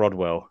 Jack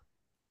Rodwell.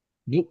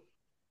 Nope.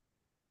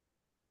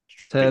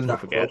 10. Don't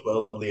forget.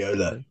 Rodwell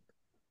Leola.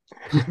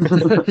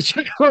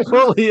 Jack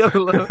Rodwell.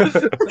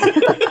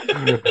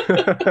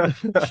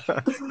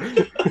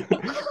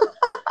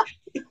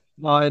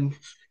 9,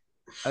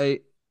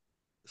 8,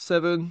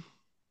 7,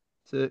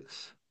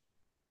 6,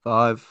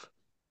 5,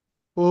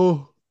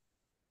 4,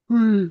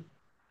 3,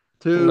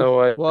 2, No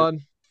way.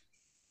 1.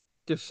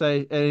 Just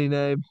say any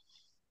name.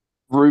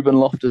 Ruben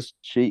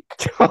Loftus-Cheek.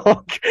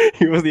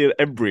 He was the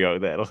embryo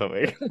there or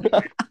something.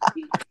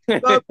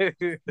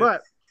 Right,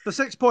 for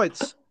 6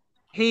 points,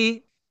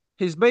 his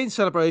main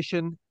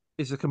celebration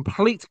is a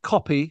complete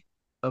copy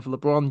of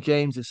LeBron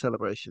James's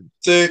celebration?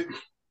 Two.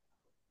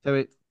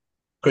 So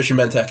Christian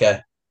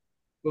Benteke.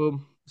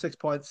 boom, 6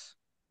 points.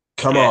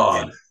 Come Get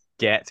on. in.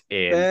 Get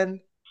in.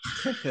 Ben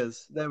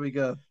Tickers. There we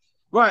go.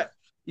 Right,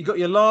 you got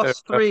your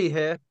last three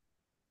here,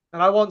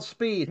 and I want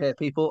speed here,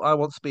 people. I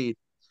want speed.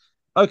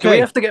 Do we Okay.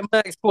 have to get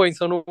max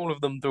points on all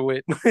of them to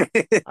win?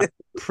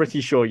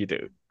 Pretty sure you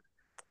do.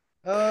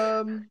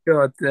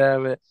 God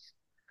damn it.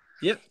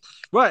 Yep.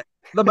 Right.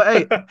 Number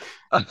 8.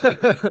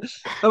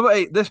 Number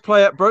 8. This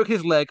player broke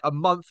his leg a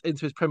month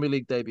into his Premier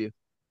League debut.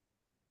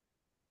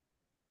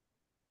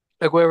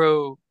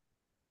 Aguero.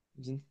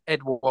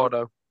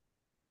 Eduardo.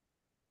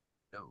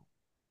 No.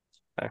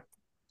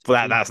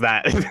 Well, that's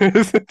that.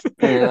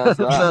 Yeah, that's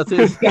that. That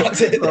is.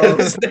 That's it. Oh.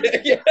 That's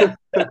it.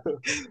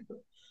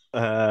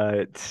 Yeah.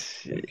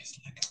 It's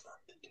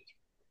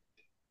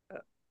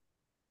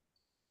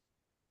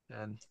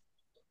 10,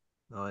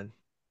 9,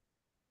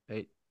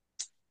 8,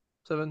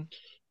 7,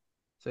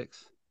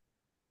 6,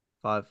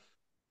 5,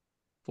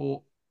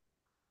 4,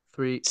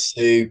 3.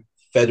 To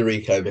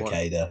Federico One.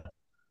 Makeda.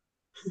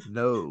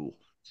 No.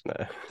 no.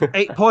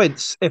 8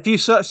 points. If you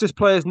search this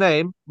player's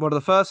name, one of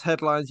the first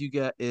headlines you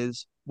get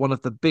is one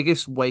of the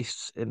biggest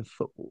wastes in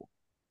football.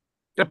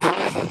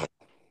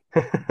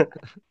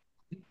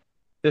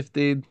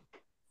 15,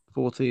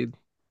 14,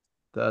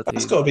 13.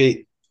 That's got to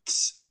be.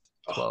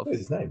 12. What is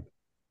his name?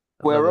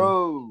 11.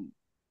 Guero.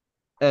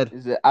 Ed,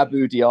 Is it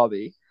Abu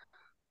Dhabi?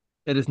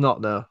 it is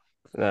not, no.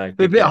 No, Be a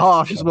good bit guess.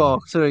 harsh as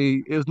well. So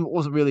it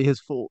wasn't really his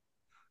fault.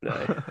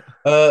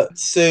 No.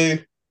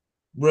 To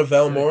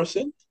Ravel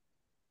Morrison.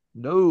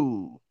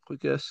 No.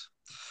 Quick guess.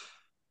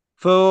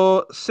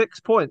 For 6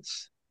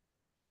 points,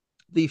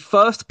 the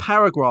first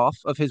paragraph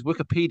of his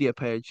Wikipedia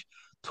page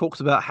talks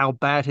about how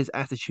bad his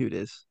attitude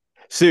is.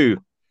 Sue,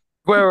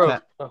 Aguero.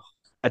 Pat,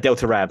 a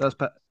Delta Rab. that's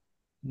Pat.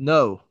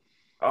 No.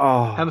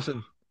 Oh,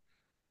 Hammerson.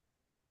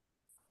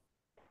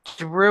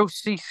 Jibril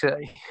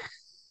Cisse.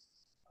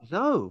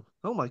 No.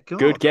 Oh my god.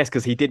 good guess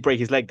because he did break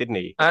his leg, didn't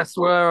he? That's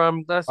where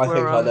I'm. That's I where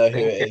think I I'm know who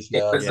thinking it is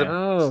now. was a- Yeah.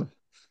 Oh.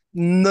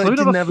 No, Clue it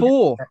number never-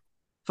 4.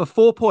 For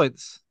 4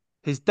 points,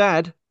 his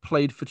dad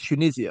played for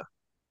Tunisia.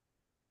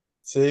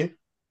 To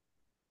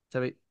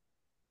Terry.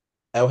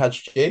 El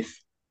Hadj Diouf.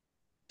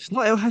 It's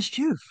not El Hadj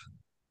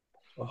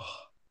Diouf.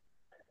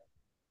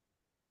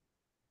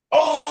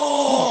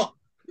 Oh,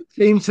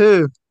 Team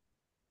 2.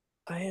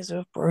 Players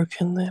have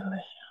broken their leg.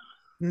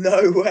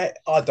 no way!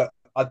 I don't.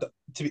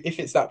 If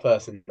it's that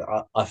person,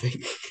 I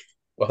think.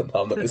 Well,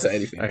 no, I'm not going to say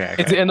anything. Okay.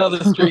 Is it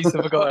another Streets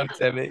of Forgotten,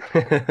 Timmy?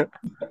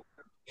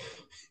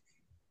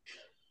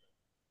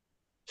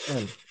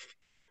 10,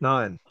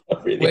 9.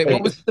 I really Wait, hope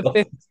what was it's the not.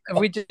 fifth? Have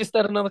we just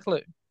had another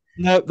clue?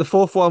 No, the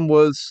 4th one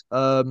was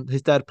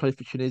his dad played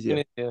for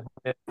Tunisia. Yeah.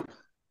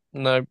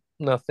 No,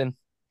 nothing.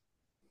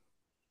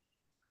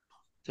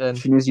 10,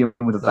 Tunisian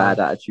with a bad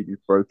Nine. attitude who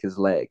broke his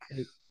leg.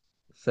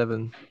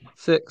 7,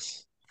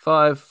 6,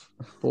 5,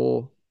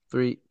 4,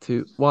 3,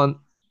 2, 1.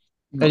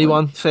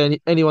 Anyone? Say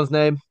anyone's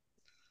name?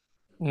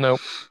 No. Oh,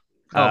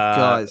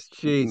 guys.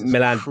 Jesus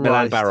Milan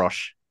Christ.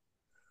 Barosh.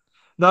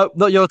 No,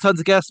 not your turn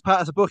to guess. Pat,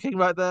 it's a booking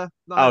right there.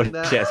 Not Oh having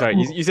that. shit! Sorry,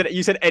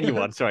 you said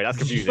anyone. Sorry, that's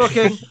confusing.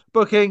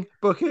 Booking.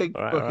 All right, Booking.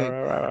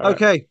 right.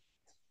 Okay.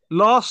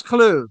 Last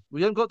clue.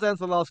 We haven't got down to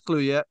the last clue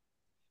yet.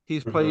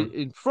 He's played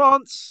in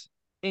France,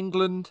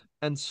 England,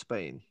 and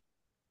Spain.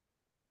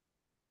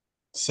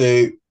 So,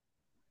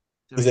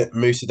 is it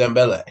Moussa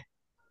Dembele?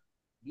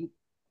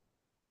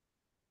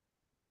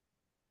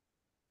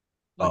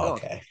 My God.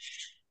 Okay.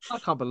 I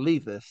can't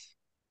believe this.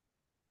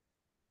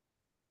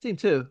 Team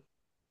 2.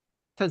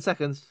 10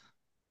 seconds.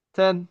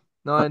 10,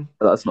 9,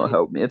 That's not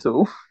helped me at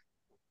all.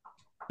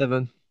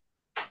 7,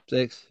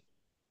 6,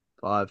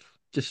 5.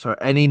 Just throw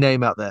any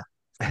name out there.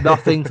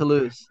 Nothing to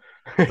lose.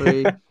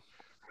 3,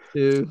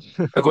 2.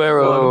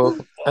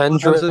 Aguero.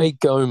 Andre Hamilton.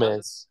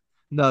 Gomez.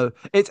 No,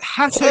 it's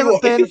I'll tell you Hatem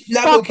what, Ben if it's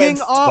Nabil fucking Benz,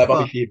 that might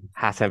Arthur. be human.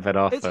 Hatem Ben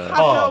Arfa. It's Hatem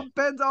Oh.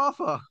 Ben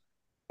Arthur.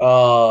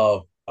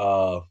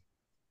 Oh.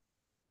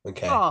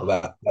 Okay. Oh,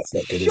 Well, that's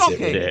not good,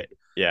 shocking. is it?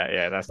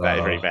 Yeah. That is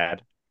very Oh.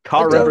 bad. I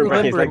Can't don't remember him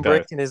breaking his remember leg him though.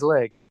 breaking his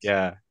leg.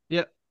 Yeah.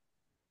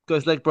 Got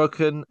his leg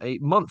broken a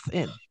month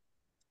in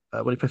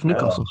when he played for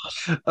Oh.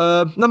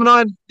 Newcastle. Number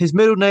 9, his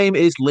middle name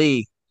is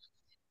Lee.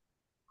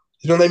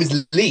 His real name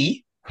is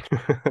Lee.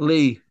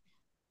 Lee.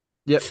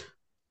 Yep.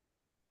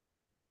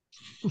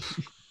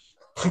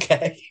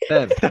 Okay.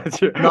 Ben.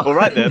 All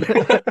right then.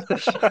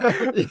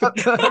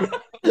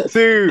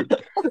 Sue.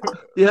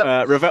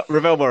 Yep.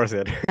 Ravel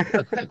Morrison.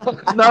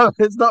 No,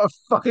 it's not a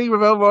fucking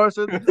Ravel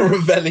Morrison.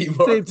 Ravelli Team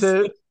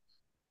Morrison.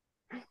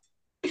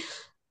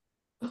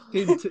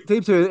 2.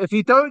 Team 2. If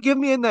you don't give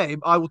me a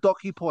name, I will dock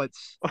you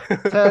points.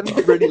 10, I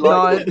really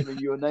like 9, giving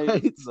you a name.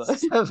 8,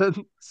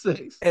 7,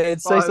 6,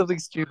 Ed, say 5, something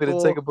stupid and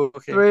 4, take a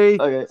booking. 3,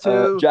 Okay,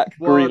 2, Jack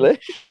 1.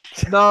 Grealish.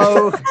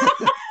 No.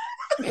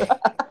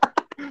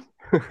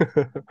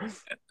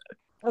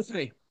 That's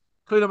me.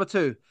 Clue number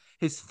 2.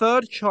 His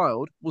third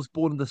child was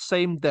born on the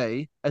same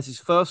day as his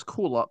first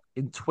call-up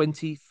in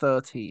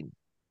 2013.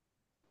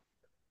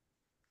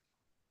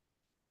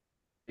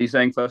 Are you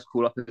saying first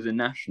call up as a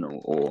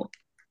national or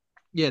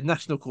Yeah,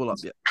 national call-up,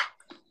 yeah.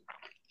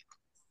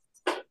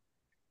 If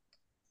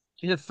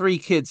he had 3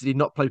 kids and he'd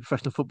not played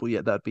professional football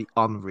yet, that'd be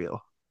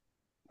unreal.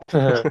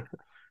 10,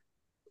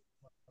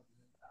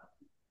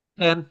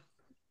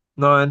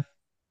 9,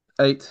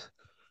 8,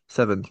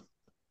 7,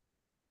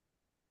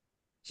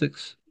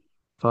 6,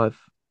 5,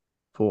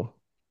 4,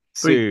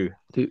 Sue,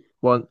 2,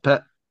 1.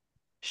 Pet.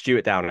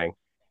 Stuart Downing.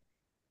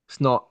 It's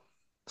not.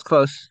 It's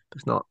close.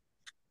 It's not.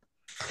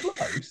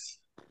 Close.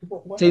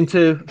 What way? Team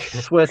 2.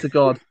 Swear to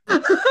God.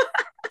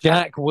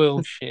 Jack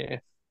Wilshere.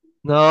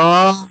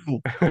 No.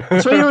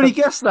 I'm sure you already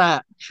guessed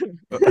that. Yeah,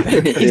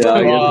 I guess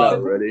that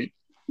already.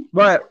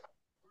 Right.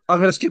 I'm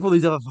going to skip all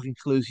these other fucking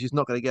clues. She's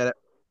not going to get it.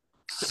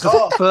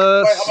 Oh,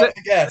 For, wait, I'm about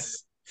to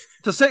guess.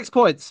 for 6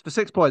 points. For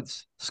 6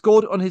 points.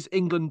 Scored on his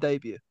England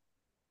debut.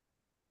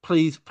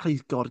 Please,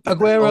 God. Get this.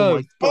 Aguero. Oh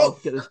my God. Oh.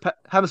 Get this.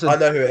 Hammerson. I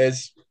know who it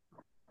is.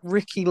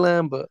 Ricky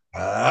Lambert.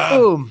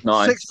 Boom.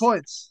 Nice. 6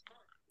 points.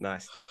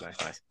 Nice.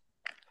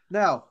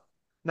 Now,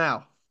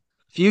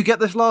 if you get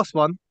this last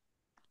one,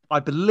 I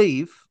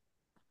believe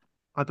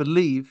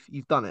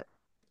you've done it.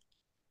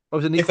 Or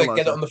was it an If they get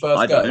it equaliser? on the first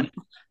I go, don't.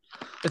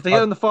 If they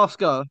get on the fast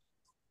go,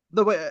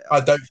 no wait. I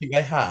don't think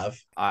they have.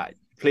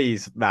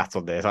 Please, Matt,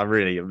 on this. I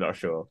really am not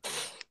sure.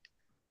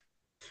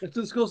 Let's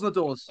do the scores on the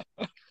doors.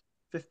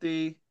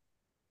 50,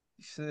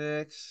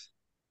 6,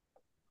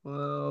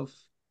 12,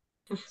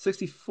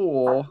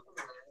 64.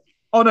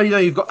 Oh no,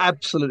 you've got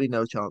absolutely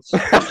no chance.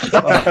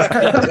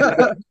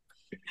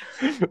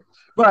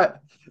 Right,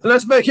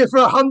 let's make it for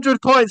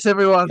 100 points,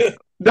 everyone.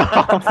 No,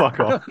 fuck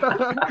off.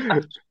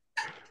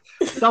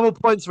 Double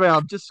points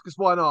round, just because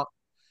why not?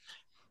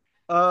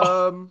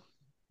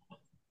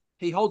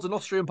 He holds an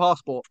Austrian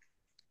passport.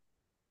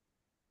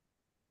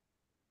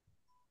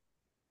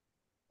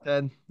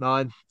 10,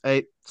 9,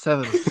 8,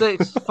 7,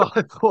 6,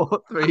 5,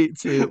 4, 3,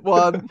 2,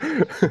 1.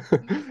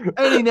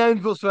 Any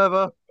names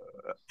whatsoever.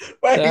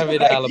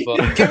 David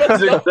Alaba. Give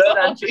us enough Third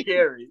time.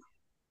 Antiquary.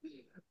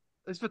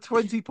 It's for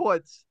 20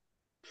 points.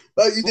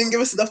 No, you didn't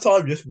give us enough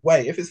time. Just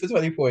wait. If it's for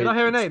 20 points. Did I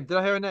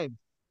hear a name?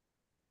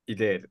 You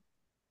did.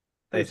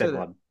 They Who said said it?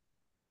 one.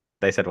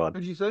 They said What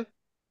one. did you say?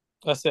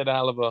 I said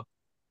Alaba.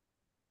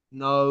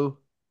 No.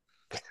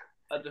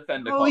 A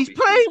defender. Oh, can't he's be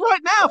playing cheated. right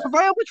now for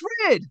Real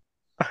Madrid.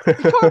 He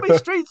can't be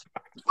Streets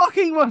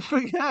fucking one for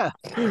yeah.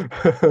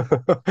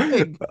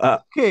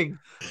 King.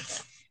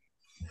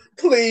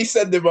 Please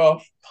send him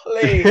off.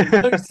 Please.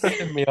 Don't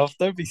send me off.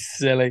 Don't be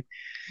silly.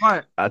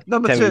 Right.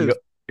 Number Tell me 2. you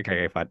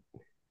okay, fine.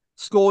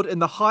 Scored in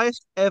the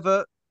highest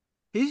ever.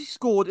 He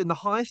scored in the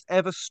highest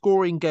ever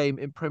scoring game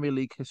in Premier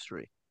League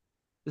history.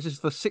 This is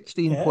for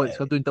 16 Yeah. points.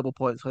 I'm doing double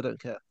points. I don't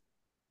care.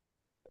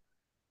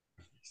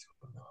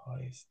 The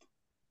highest.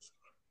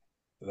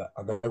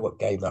 I know what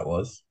game that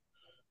was.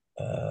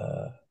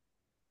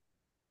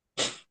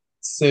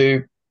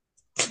 Sue.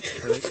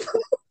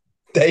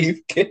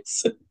 Dave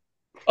Gibson.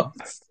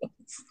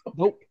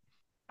 Nope.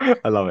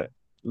 I love it.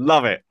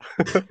 Love it.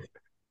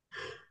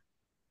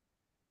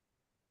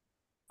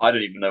 I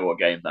don't even know what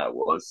game that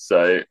was.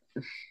 So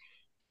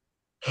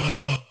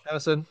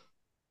Emerson.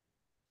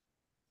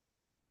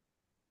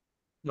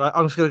 Right,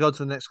 I'm just going to go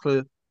to the next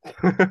clue.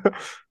 He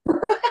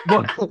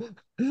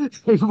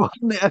won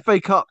the FA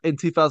Cup in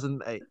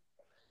 2008.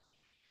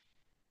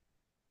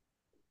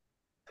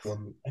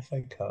 Won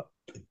FA Cup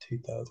in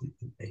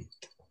 2008.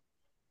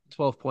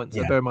 12 points.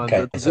 Yeah, So bear in mind,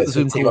 okay. the So it's the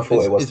Zoom team I call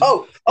thought it was. is-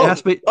 Oh, it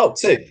has to be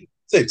Sue.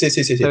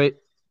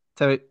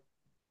 Terry.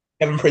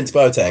 Kevin Prince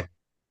Boateng.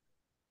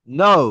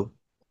 No.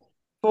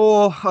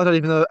 4, I don't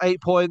even know,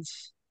 8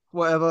 points,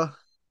 whatever.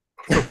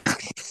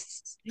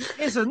 He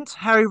isn't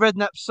Harry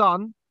Redknapp's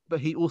son, but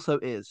he also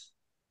is.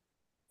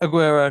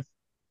 Aguero.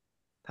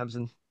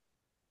 Hampson.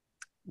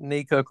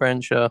 Nico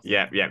Crenshaw.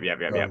 Yeah. 8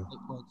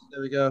 points.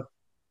 There we go.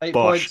 8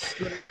 Bosh.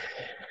 points.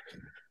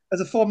 As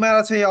a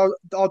formality, I'll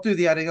do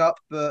the adding up,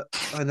 but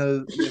I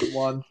know you've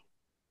won.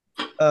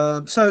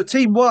 So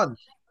team 1,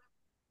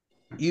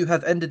 you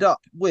have ended up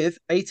with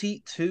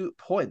 82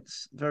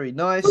 points. Very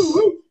nice.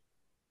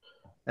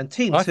 And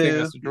team I 2, think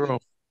that's a draw.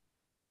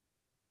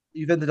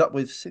 you've ended up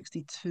with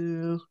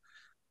 62,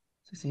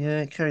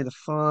 68, carry the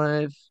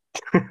 5.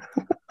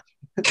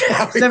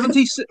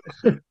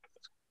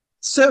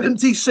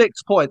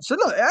 76 points. So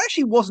look, it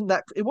actually wasn't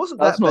that. It wasn't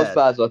that's that not bad. as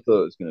bad as I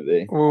thought it was going to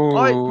be.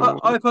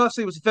 I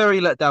personally was very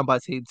let down by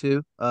team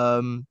 2.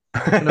 And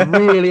I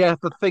really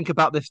have to think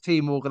about this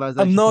team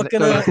organisation. I'm not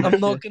going into gonna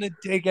next year.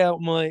 dig out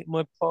my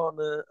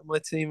partner, my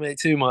teammate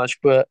too much,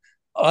 but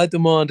I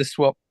demand a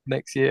swap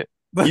next year.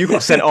 You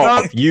got sent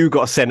off. You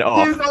got sent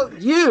off.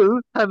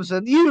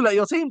 Emerson, you let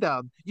your team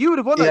down. You would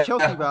have won that Yeah.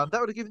 Chelsea round.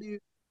 That would have given you.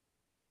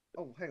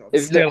 Oh, hang on.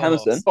 If Still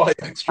Hamilton,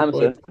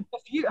 Hamilton.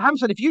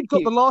 If you'd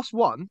got the last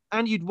one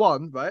and you'd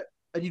won, right,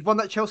 and you'd won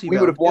that Chelsea we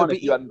round, would have won it'd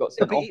if be- you hadn't got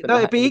sent it'd off be- in no, the,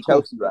 it'd be in the equal.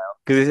 Chelsea round.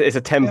 Because it's a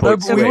No, 10-point but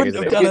we swing, wouldn't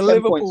isn't have it? done a It'd be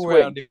a 10-point Liverpool swing.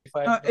 round if I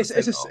hadn't got It's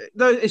sent a off.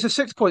 no, it's a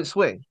 6-point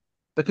swing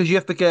because you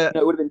have to get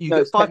No, it would have been you no,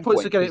 get it's 5 10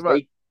 points to get it because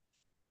right.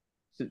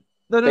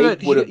 No, they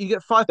 'cause would've- you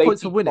get 5 they'd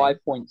points for be winning.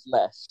 5 points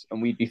less,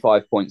 and we'd be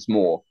 5 points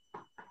more,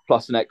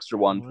 plus an extra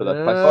one for the.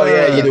 Yeah. plus Oh,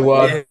 yeah, you'd have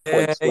won.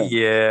 point swing.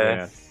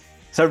 Yeah.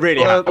 So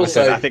really,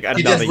 Also, I think he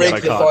another just yellow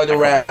rigged the card.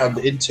 final round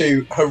in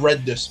two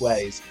horrendous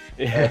ways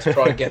Yeah. to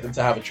try and get them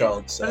to have a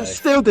chance. So. And it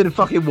still didn't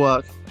fucking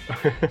work.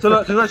 So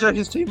look,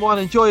 congratulations, Team One.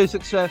 Enjoy your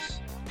success.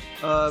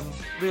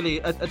 Really,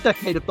 a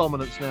decade of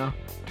dominance now.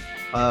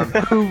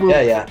 Who will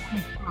Yeah.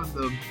 find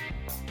them?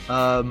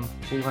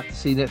 We'll have to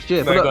see next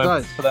year. But They're look,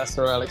 going guys, for that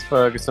Sir Alex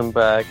Ferguson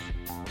bag.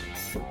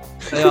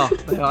 they are.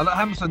 Look,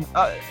 Hamilton,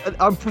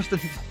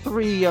 unprecedented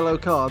 3 yellow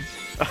cards.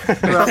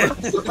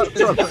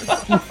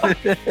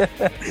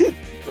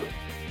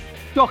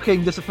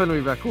 Shocking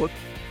disciplinary record.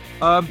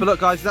 But look,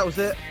 guys, that was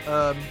it.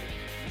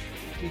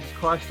 Jesus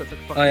Christ, that's a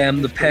fucking. I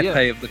am the but yeah.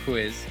 Pepe of the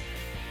quiz.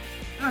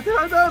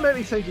 Don't make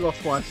me send you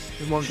off twice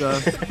in one go.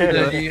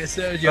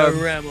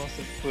 Sergio Ramos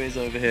of quiz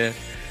over here.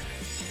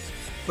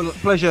 But look,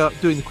 pleasure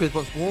doing the quiz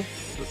once more.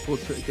 Look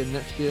forward to it again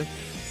next year.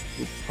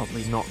 We'll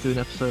probably not do an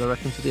episode, I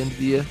reckon, to the end of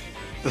the year.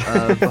 But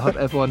I hope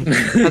everyone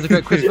has a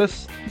great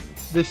Christmas.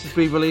 This is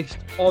being released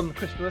on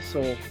Christmas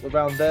or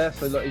around there.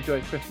 So look,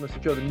 enjoy Christmas,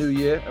 enjoy the New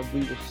Year, and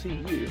we will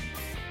see you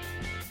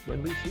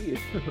when we see you.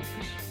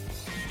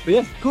 But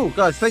yeah, cool,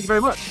 guys. Thank you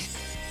very much.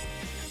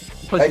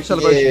 Pleasure Thank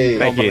celebration. you.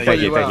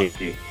 Thank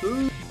you.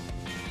 Ooh.